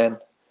all men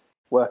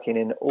working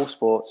in all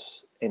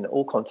sports, in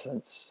all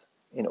continents,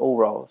 in all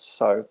roles.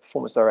 So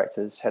performance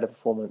directors, head of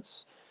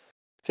performance,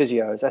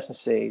 physios,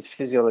 S&Cs,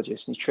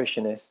 physiologists,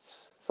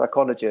 nutritionists,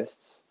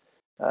 psychologists,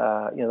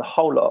 the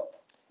whole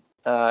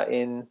lot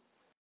in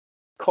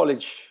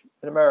college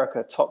in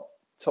America, top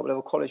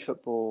level college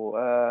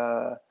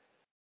football,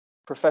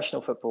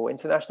 professional football,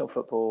 international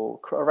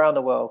football, around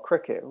the world,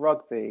 cricket,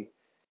 rugby,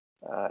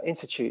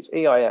 institutes,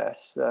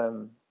 EIS,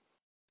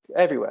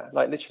 everywhere,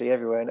 like literally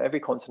everywhere in every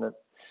continent.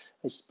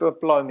 It's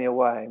blown me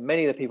away.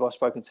 Many of the people I've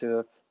spoken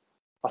to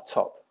are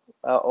top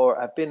or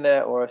have been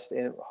there or are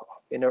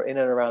in and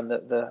around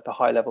the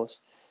high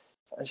levels.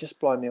 It's just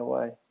blown me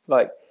away.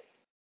 Like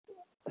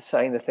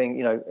saying the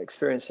thing,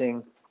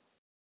 experiencing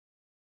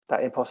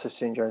that imposter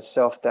syndrome,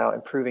 self-doubt,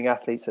 improving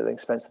athletes at the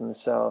expense of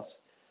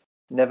themselves,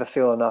 never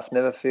feel enough,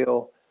 never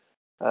feel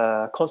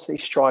constantly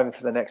striving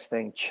for the next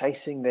thing,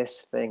 chasing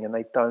this thing, and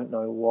they don't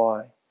know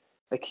why.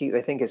 They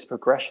think it's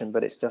progression,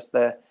 but it's just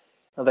there.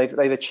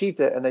 They've achieved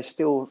it, and they're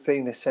still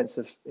feeling this sense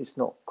of it's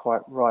not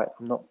quite right.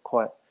 I'm not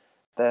quite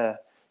there.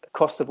 The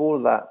cost of all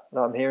of that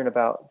I'm hearing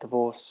about: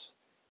 divorce,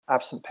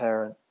 absent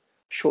parent,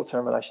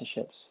 short-term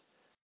relationships,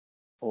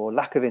 or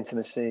lack of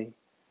intimacy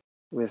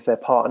with their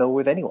partner or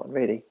with anyone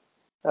really,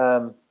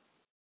 burnt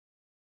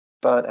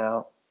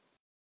out.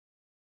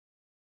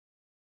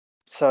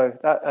 So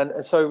that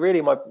and so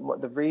really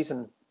the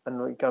reason,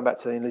 and going back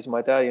to losing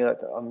my dad,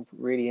 I'm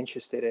really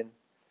interested in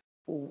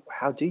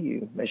how do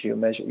you measure your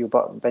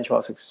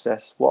benchmark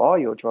success? What are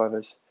your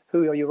drivers?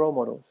 Who are your role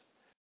models?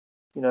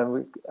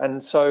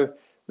 And so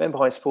Men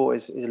Behind Sport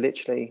is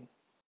literally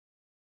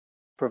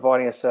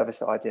providing a service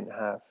that I didn't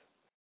have.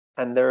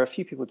 And there are a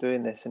few people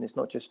doing this, and it's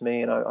not just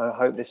me. And I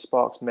hope this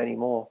sparks many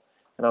more.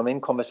 And I'm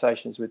in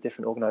conversations with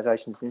different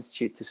organizations,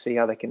 institute, to see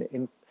how they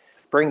can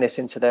bring this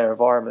into their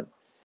environment,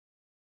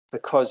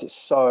 because it's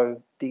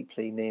so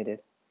deeply needed.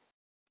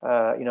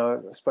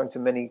 I've spoken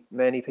to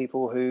many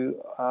people who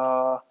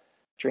are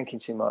drinking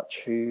too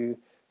much, who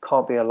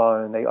can't be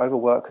alone. They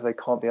overwork because they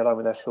can't be alone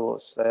with their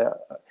thoughts. They're,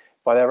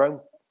 by their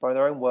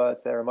own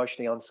words, they're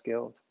emotionally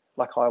unskilled,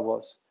 like I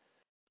was.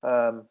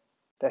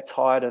 They're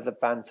tired of the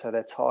banter.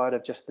 They're tired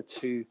of just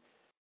the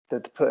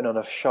putting on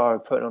a show,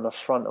 putting on a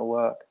front of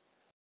work.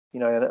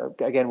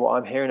 And again, what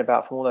I'm hearing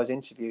about from all those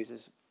interviews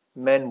is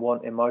men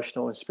want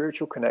emotional and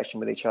spiritual connection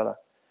with each other.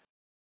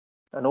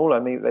 And all I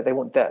mean, they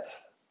want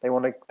depth. They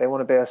want to be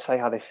able to say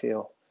how they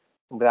feel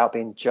without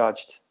being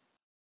judged.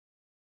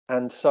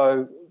 And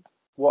so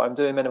what I'm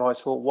doing, Men in High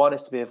Sport, one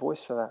is to be a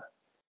voice for that,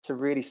 to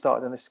really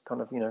start doing this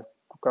kind of,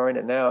 growing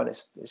it now, and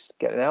it's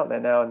getting out there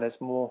now, and there's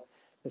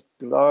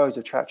loads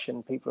of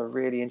traction. People are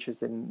really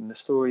interested in the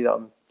story that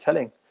I'm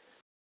telling.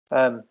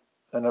 And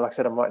like I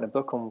said, I'm writing a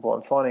book on what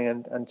I'm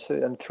finding,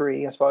 and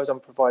three, I suppose, I'm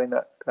providing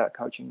that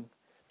coaching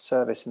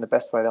service in the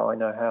best way that I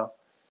know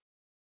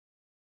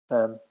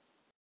how.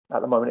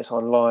 At the moment, it's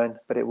online,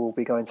 but it will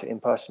be going to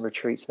in-person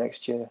retreats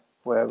next year,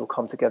 where we'll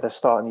come together,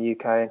 start in the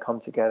UK, and come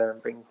together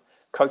and bring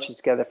coaches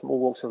together from all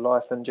walks of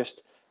life, and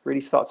just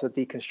really start to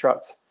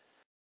deconstruct.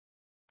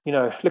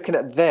 Looking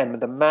at them,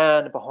 the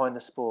man behind the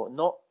sport,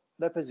 not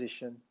their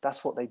position.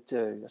 That's what they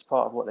do. That's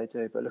part of what they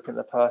do. But looking at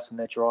the person,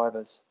 their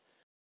drivers.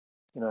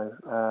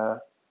 And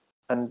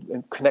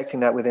connecting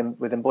that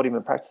with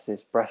embodiment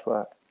practices, breath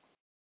work,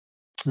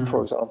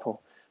 for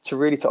example,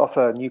 to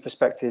offer new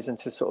perspectives and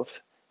to sort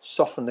of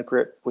soften the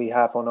grip we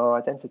have on our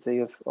identity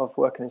of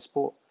working in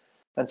sport,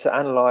 and to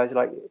analyze,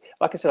 like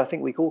I said, I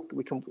think we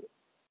can.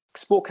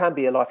 Sport can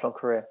be a lifelong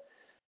career,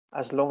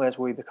 as long as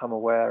we become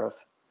aware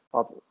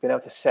of being able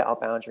to set our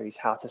boundaries,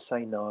 how to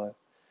say no,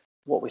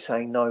 what we're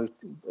saying no,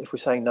 if we're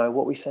saying no,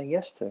 what we're saying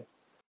yes to,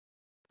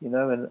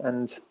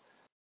 and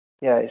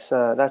yeah, it's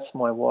that's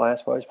my why, I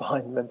suppose,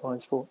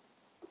 behind sport.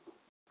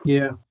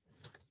 Yeah,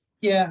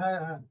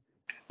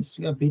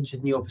 I'd be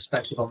interested in your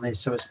perspective on this.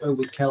 So I spoke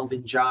with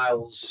Kelvin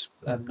Giles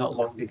not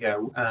long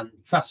ago, and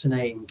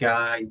fascinating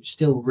guy,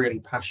 still really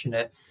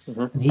passionate.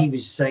 And he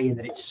was saying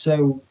that it's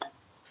so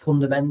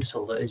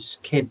fundamental that as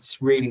kids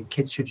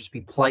should just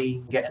be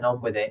playing, getting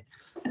on with it.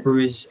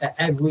 Whereas at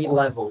every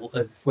level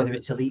of whether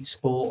it's elite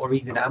sport or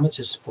even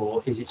amateur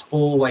sport, it's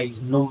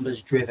always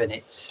numbers driven.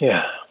 It's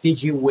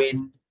did you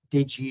win?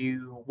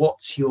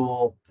 What's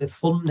the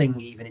funding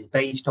even is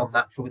based on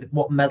that. For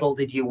what medal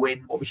did you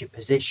win? What was your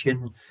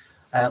position?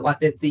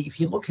 If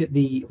you look at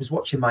I was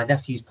watching my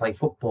nephews play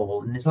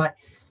football, and it's like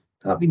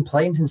I've been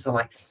playing since they're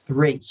like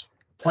 3,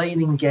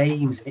 playing in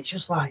games, and it's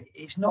just like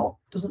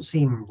doesn't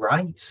seem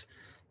right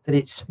that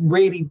it's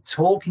really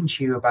talking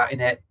to you about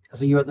it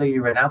as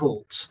you're an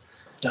adult.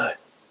 No.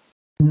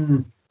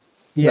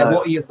 Yeah. No.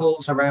 What are your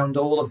thoughts around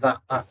all of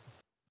that?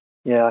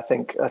 Yeah, I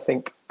think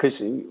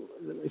because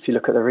if you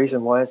look at the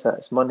reason why is that,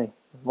 it's money.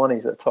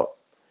 Money's at the top.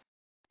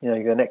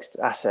 The next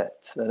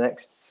asset, the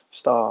next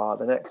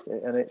star, and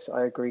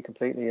I agree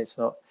completely. It's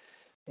not.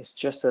 It's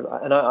just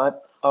and I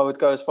would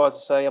go as far as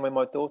to say,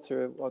 my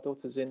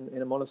daughter's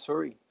in a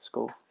Montessori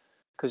school,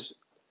 because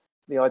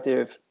the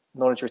idea of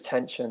knowledge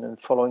retention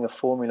and following a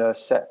formula, a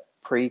set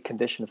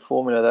preconditioned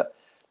formula that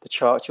the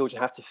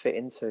children have to fit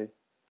into,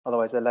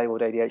 otherwise they're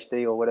labeled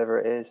ADHD or whatever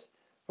it is,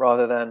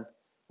 rather than,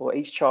 well,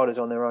 each child is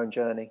on their own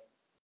journey.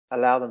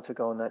 Allow them to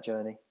go on that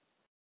journey,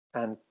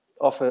 and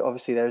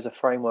obviously there is a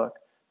framework,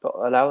 but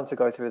allow them to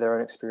go through their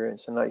own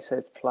experience. And like you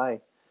said,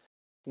 play,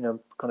 kind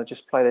of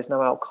just play. There's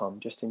no outcome,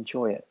 just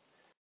enjoy it.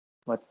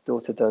 My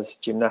daughter does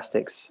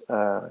gymnastics,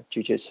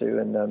 jiu-jitsu,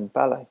 and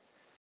ballet.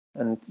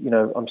 And,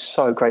 I'm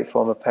so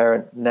grateful I'm a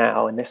parent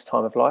now in this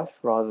time of life,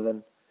 rather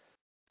than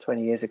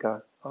 20 years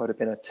ago. I would have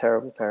been a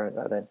terrible parent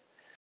back then.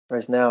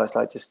 Whereas now it's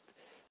like just,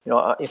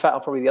 in fact,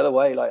 I'm probably the other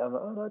way. Like, I'm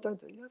like, oh, no,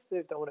 don't do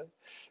it. Don't want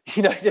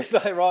to, just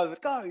like, rather than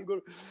go, you've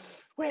got to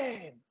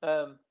win.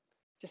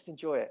 Just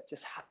enjoy it.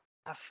 Just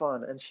have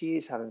fun. And she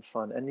is having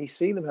fun. And you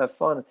see them have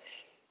fun.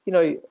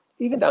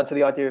 Even down to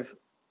the idea of,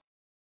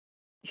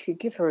 you could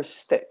give her a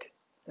stick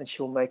and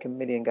she'll make a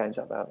million games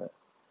out of it.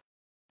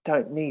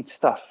 Don't need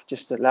stuff.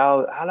 Just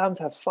allow them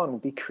to have fun.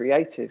 Be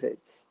creative.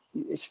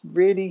 It's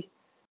really,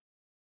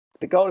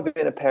 the goal of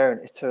being a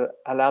parent is to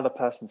allow the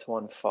person to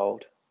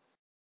unfold.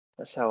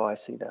 That's how I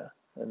see that.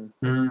 And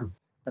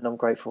I'm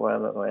grateful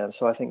where I am.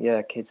 So I think,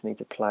 kids need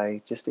to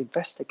play. Just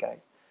investigate.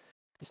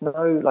 There's no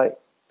rush.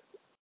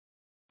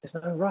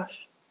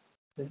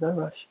 There's no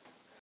rush.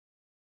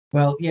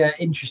 Well, yeah,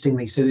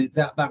 interestingly, so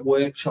that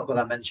workshop that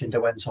I mentioned I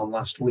went on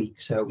last week,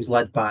 so it was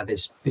led by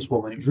this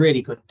woman. It was a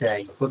really good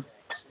day, but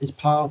as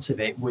part of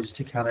it was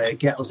to kind of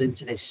get us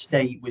into this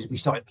state, was we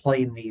started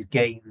playing these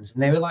games,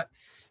 and they were like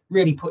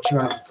really put you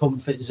out of your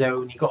comfort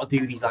zone. You got to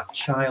do these like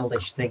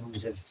childish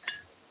things of,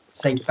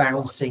 say,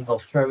 bouncing or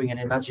throwing an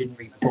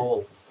imaginary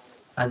ball.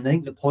 And I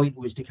think the point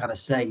was to kind of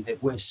say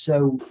that we're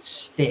so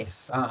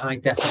stiff. I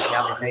definitely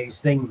am in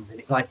those things. And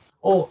it's like,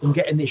 oh, I'm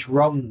getting this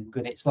wrong.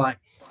 And it's like,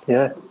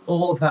 Yeah.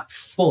 all of that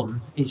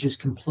fun is just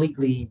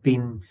completely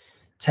been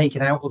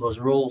taken out of us.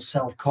 We're all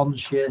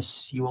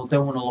self-conscious. You all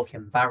don't want to look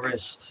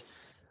embarrassed.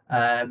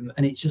 And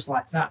it's just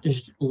like that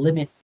just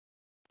limits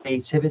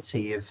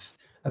creativity of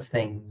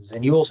things.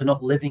 And you're also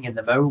not living in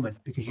the moment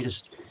because you're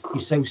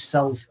so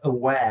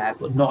self-aware,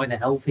 but not in a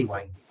healthy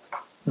way.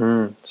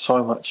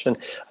 So much. And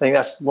I think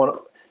that's one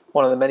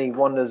of the many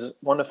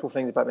wonderful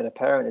things about being a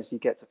parent is you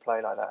get to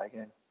play like that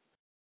again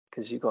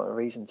because you've got a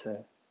reason to,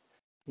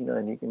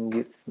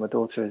 and my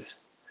daughter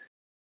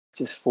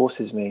just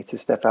forces me to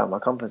step out of my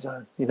comfort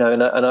zone,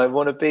 and I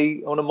want to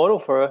be on a model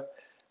for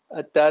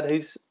a dad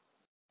who's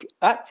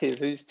active,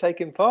 who's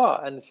taking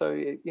part. And so,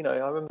 I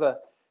remember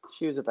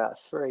she was about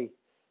 3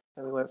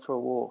 and we went for a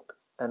walk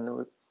and we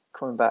were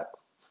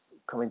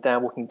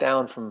walking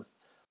down from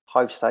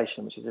Hove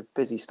Station, which is a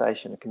busy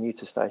station, a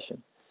commuter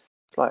station.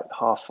 It's like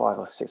 5:30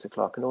 or 6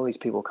 o'clock and all these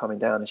people coming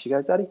down. And she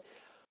goes, Daddy,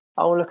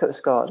 I want to look at the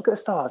sky. Look at the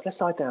stars.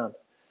 Let's lie down.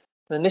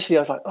 And initially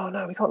I was like, oh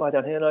no, we can't lie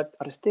down here. And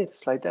I just did,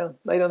 just laid down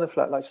on the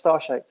flat, like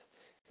star-shaped.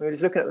 We were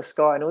just looking at the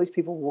sky and all these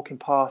people walking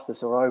past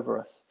us or over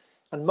us.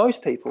 And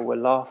most people were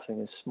laughing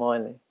and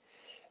smiling.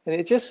 And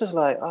it just was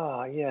like,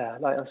 oh yeah,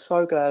 like I'm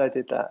so glad I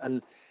did that.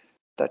 And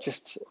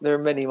there are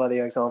many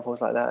other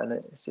examples like that. And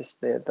it's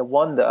just the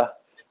wonder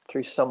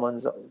through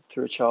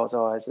a child's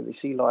eyes that they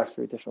see life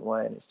through a different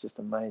way. And it's just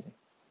amazing.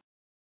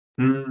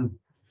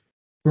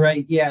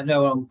 Great. Yeah,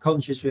 no, I'm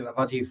conscious I've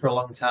had you for a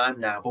long time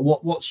now. But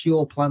what's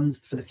your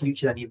plans for the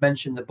future then? You've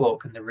mentioned the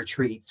book and the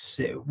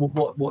retreats.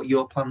 What are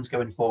your plans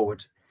going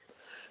forward?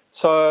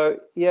 So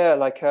yeah,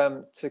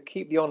 to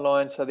keep the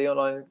online. So the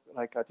online,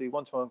 like I do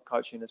one-to-one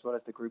coaching as well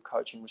as the group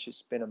coaching, which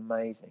has been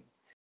amazing.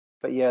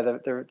 But yeah,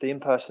 the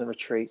in-person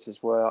retreats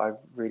is where I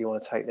really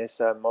want to take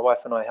this. My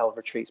wife and I held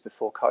retreats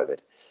before COVID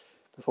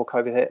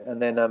hit, and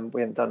then I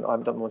haven't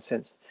done one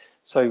since.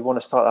 So I want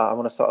to start that. I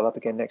want to start it up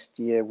again next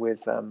year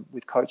with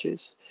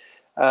coaches,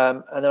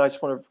 and then I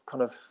just want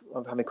to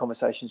I'm having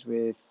conversations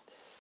with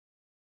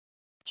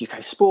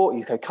UK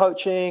sport, UK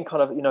coaching,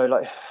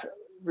 like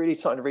really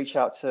starting to reach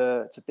out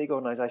to big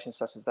organisations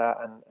such as that,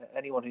 and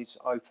anyone who's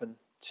open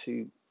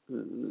to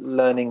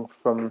learning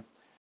from,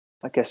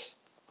 I guess,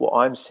 what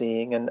I'm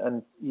seeing,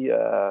 and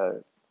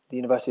the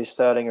University of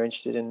Stirling are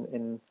interested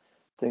in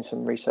doing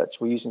some research.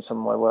 We're using some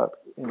of my work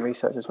in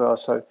research as well.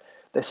 So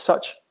there's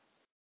such,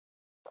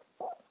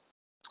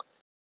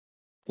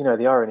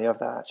 the irony of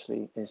that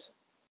actually is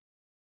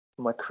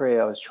in my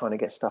career, I was trying to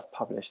get stuff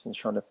published and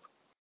trying to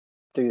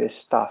do this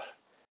stuff.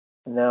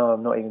 And now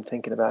I'm not even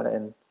thinking about it.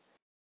 And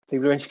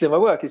people are interested in my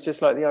work. It's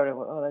just like the irony,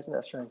 oh, isn't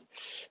that strange?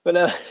 But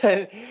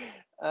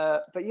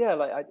yeah,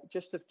 like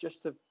just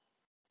to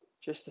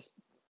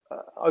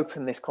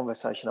open this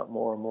conversation up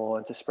more and more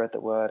and to spread the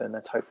word and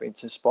hopefully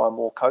to inspire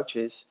more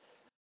coaches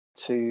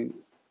to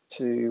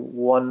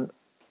one,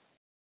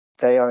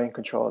 they are in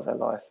control of their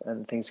life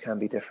and things can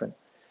be different.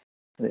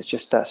 And it's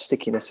just that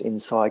stickiness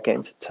inside,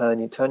 getting to turn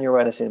your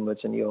awareness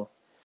inwards, and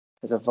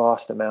there's a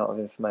vast amount of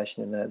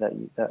information in there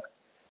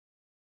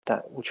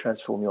that will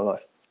transform your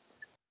life.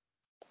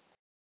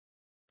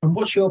 And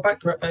what's your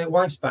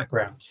wife's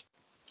background?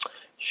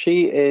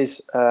 She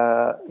is,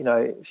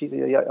 she's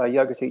a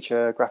yoga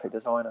teacher, graphic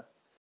designer.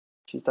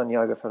 She's done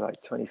yoga for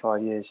like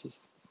 25 years. She's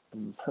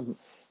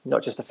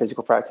not just the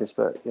physical practice,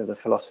 but the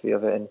philosophy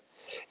of it. And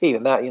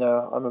even that,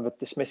 I remember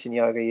dismissing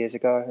yoga years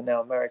ago, and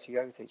now I'm married to a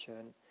yoga teacher.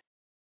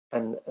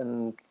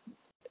 And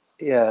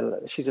yeah,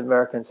 she's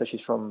American, so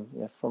she's from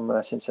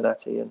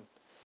Cincinnati, and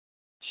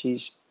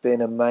she's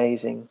been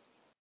amazing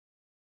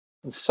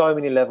on so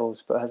many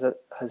levels, but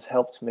has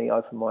helped me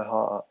open my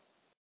heart up.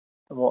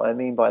 And what I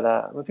mean by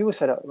that, when people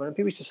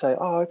used to say,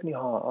 "Oh, open your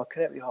heart, I'll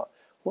connect with your heart,"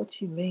 what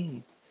do you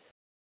mean?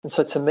 And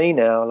so to me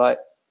now, like,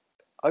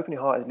 open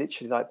your heart is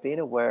literally like being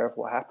aware of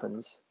what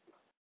happens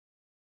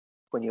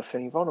when you're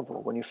feeling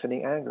vulnerable, when you're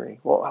feeling angry.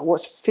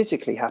 What's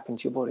physically happened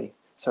to your body?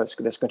 So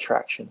there's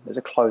contraction, there's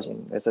a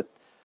closing, there's a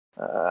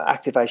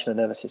activation of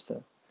the nervous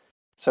system.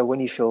 So when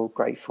you feel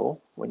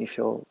grateful, when you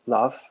feel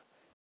love,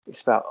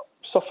 it's about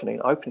softening,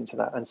 opening to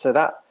that. And so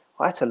that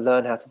I had to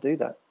learn how to do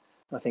that.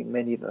 I think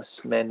many of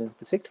us, men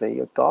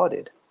particularly, are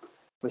guarded.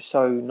 We're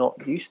so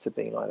not used to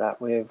being like that.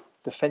 We're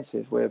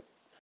defensive. We're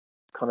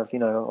kind of,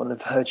 on the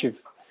verge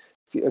of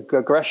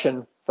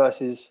aggression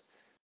versus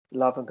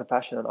love and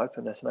compassion and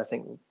openness. And I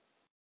think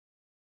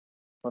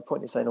my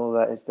point in saying all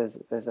that is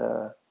there's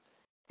a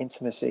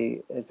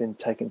intimacy has been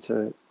taken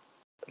to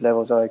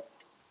levels I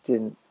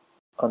didn't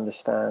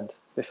understand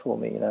before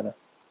meeting Anna.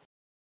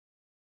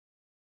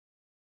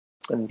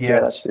 And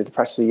that's through the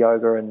practice of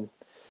yoga, and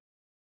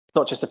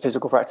not just a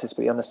physical practice,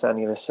 but the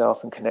understanding of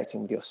yourself and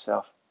connecting with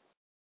yourself.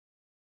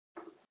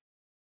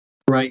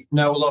 Right.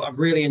 No, look, I've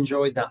really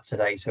enjoyed that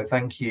today. So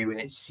thank you.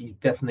 And you've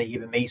definitely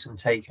given me some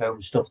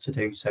take-home stuff to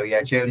do. So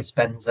yeah, Joe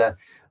Dispenza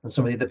and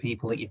some of the other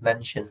people that you've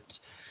mentioned.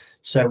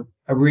 So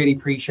I really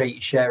appreciate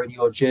you sharing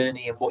your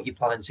journey and what you're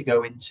planning to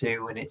go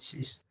into. And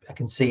it's I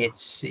can see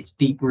it's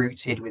deep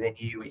rooted within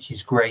you, which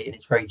is great, and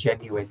it's very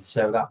genuine.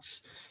 So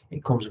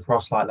it comes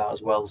across like that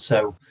as well.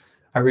 So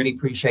I really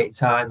appreciate your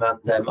time,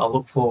 and I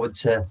look forward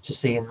to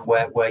seeing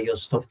where your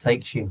stuff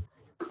takes you.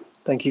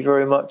 Thank you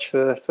very much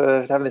for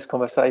having this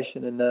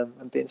conversation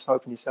and being so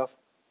open yourself.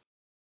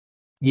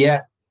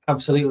 Yeah,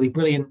 absolutely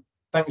brilliant.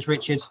 Thanks,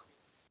 Richard.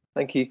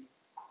 Thank you.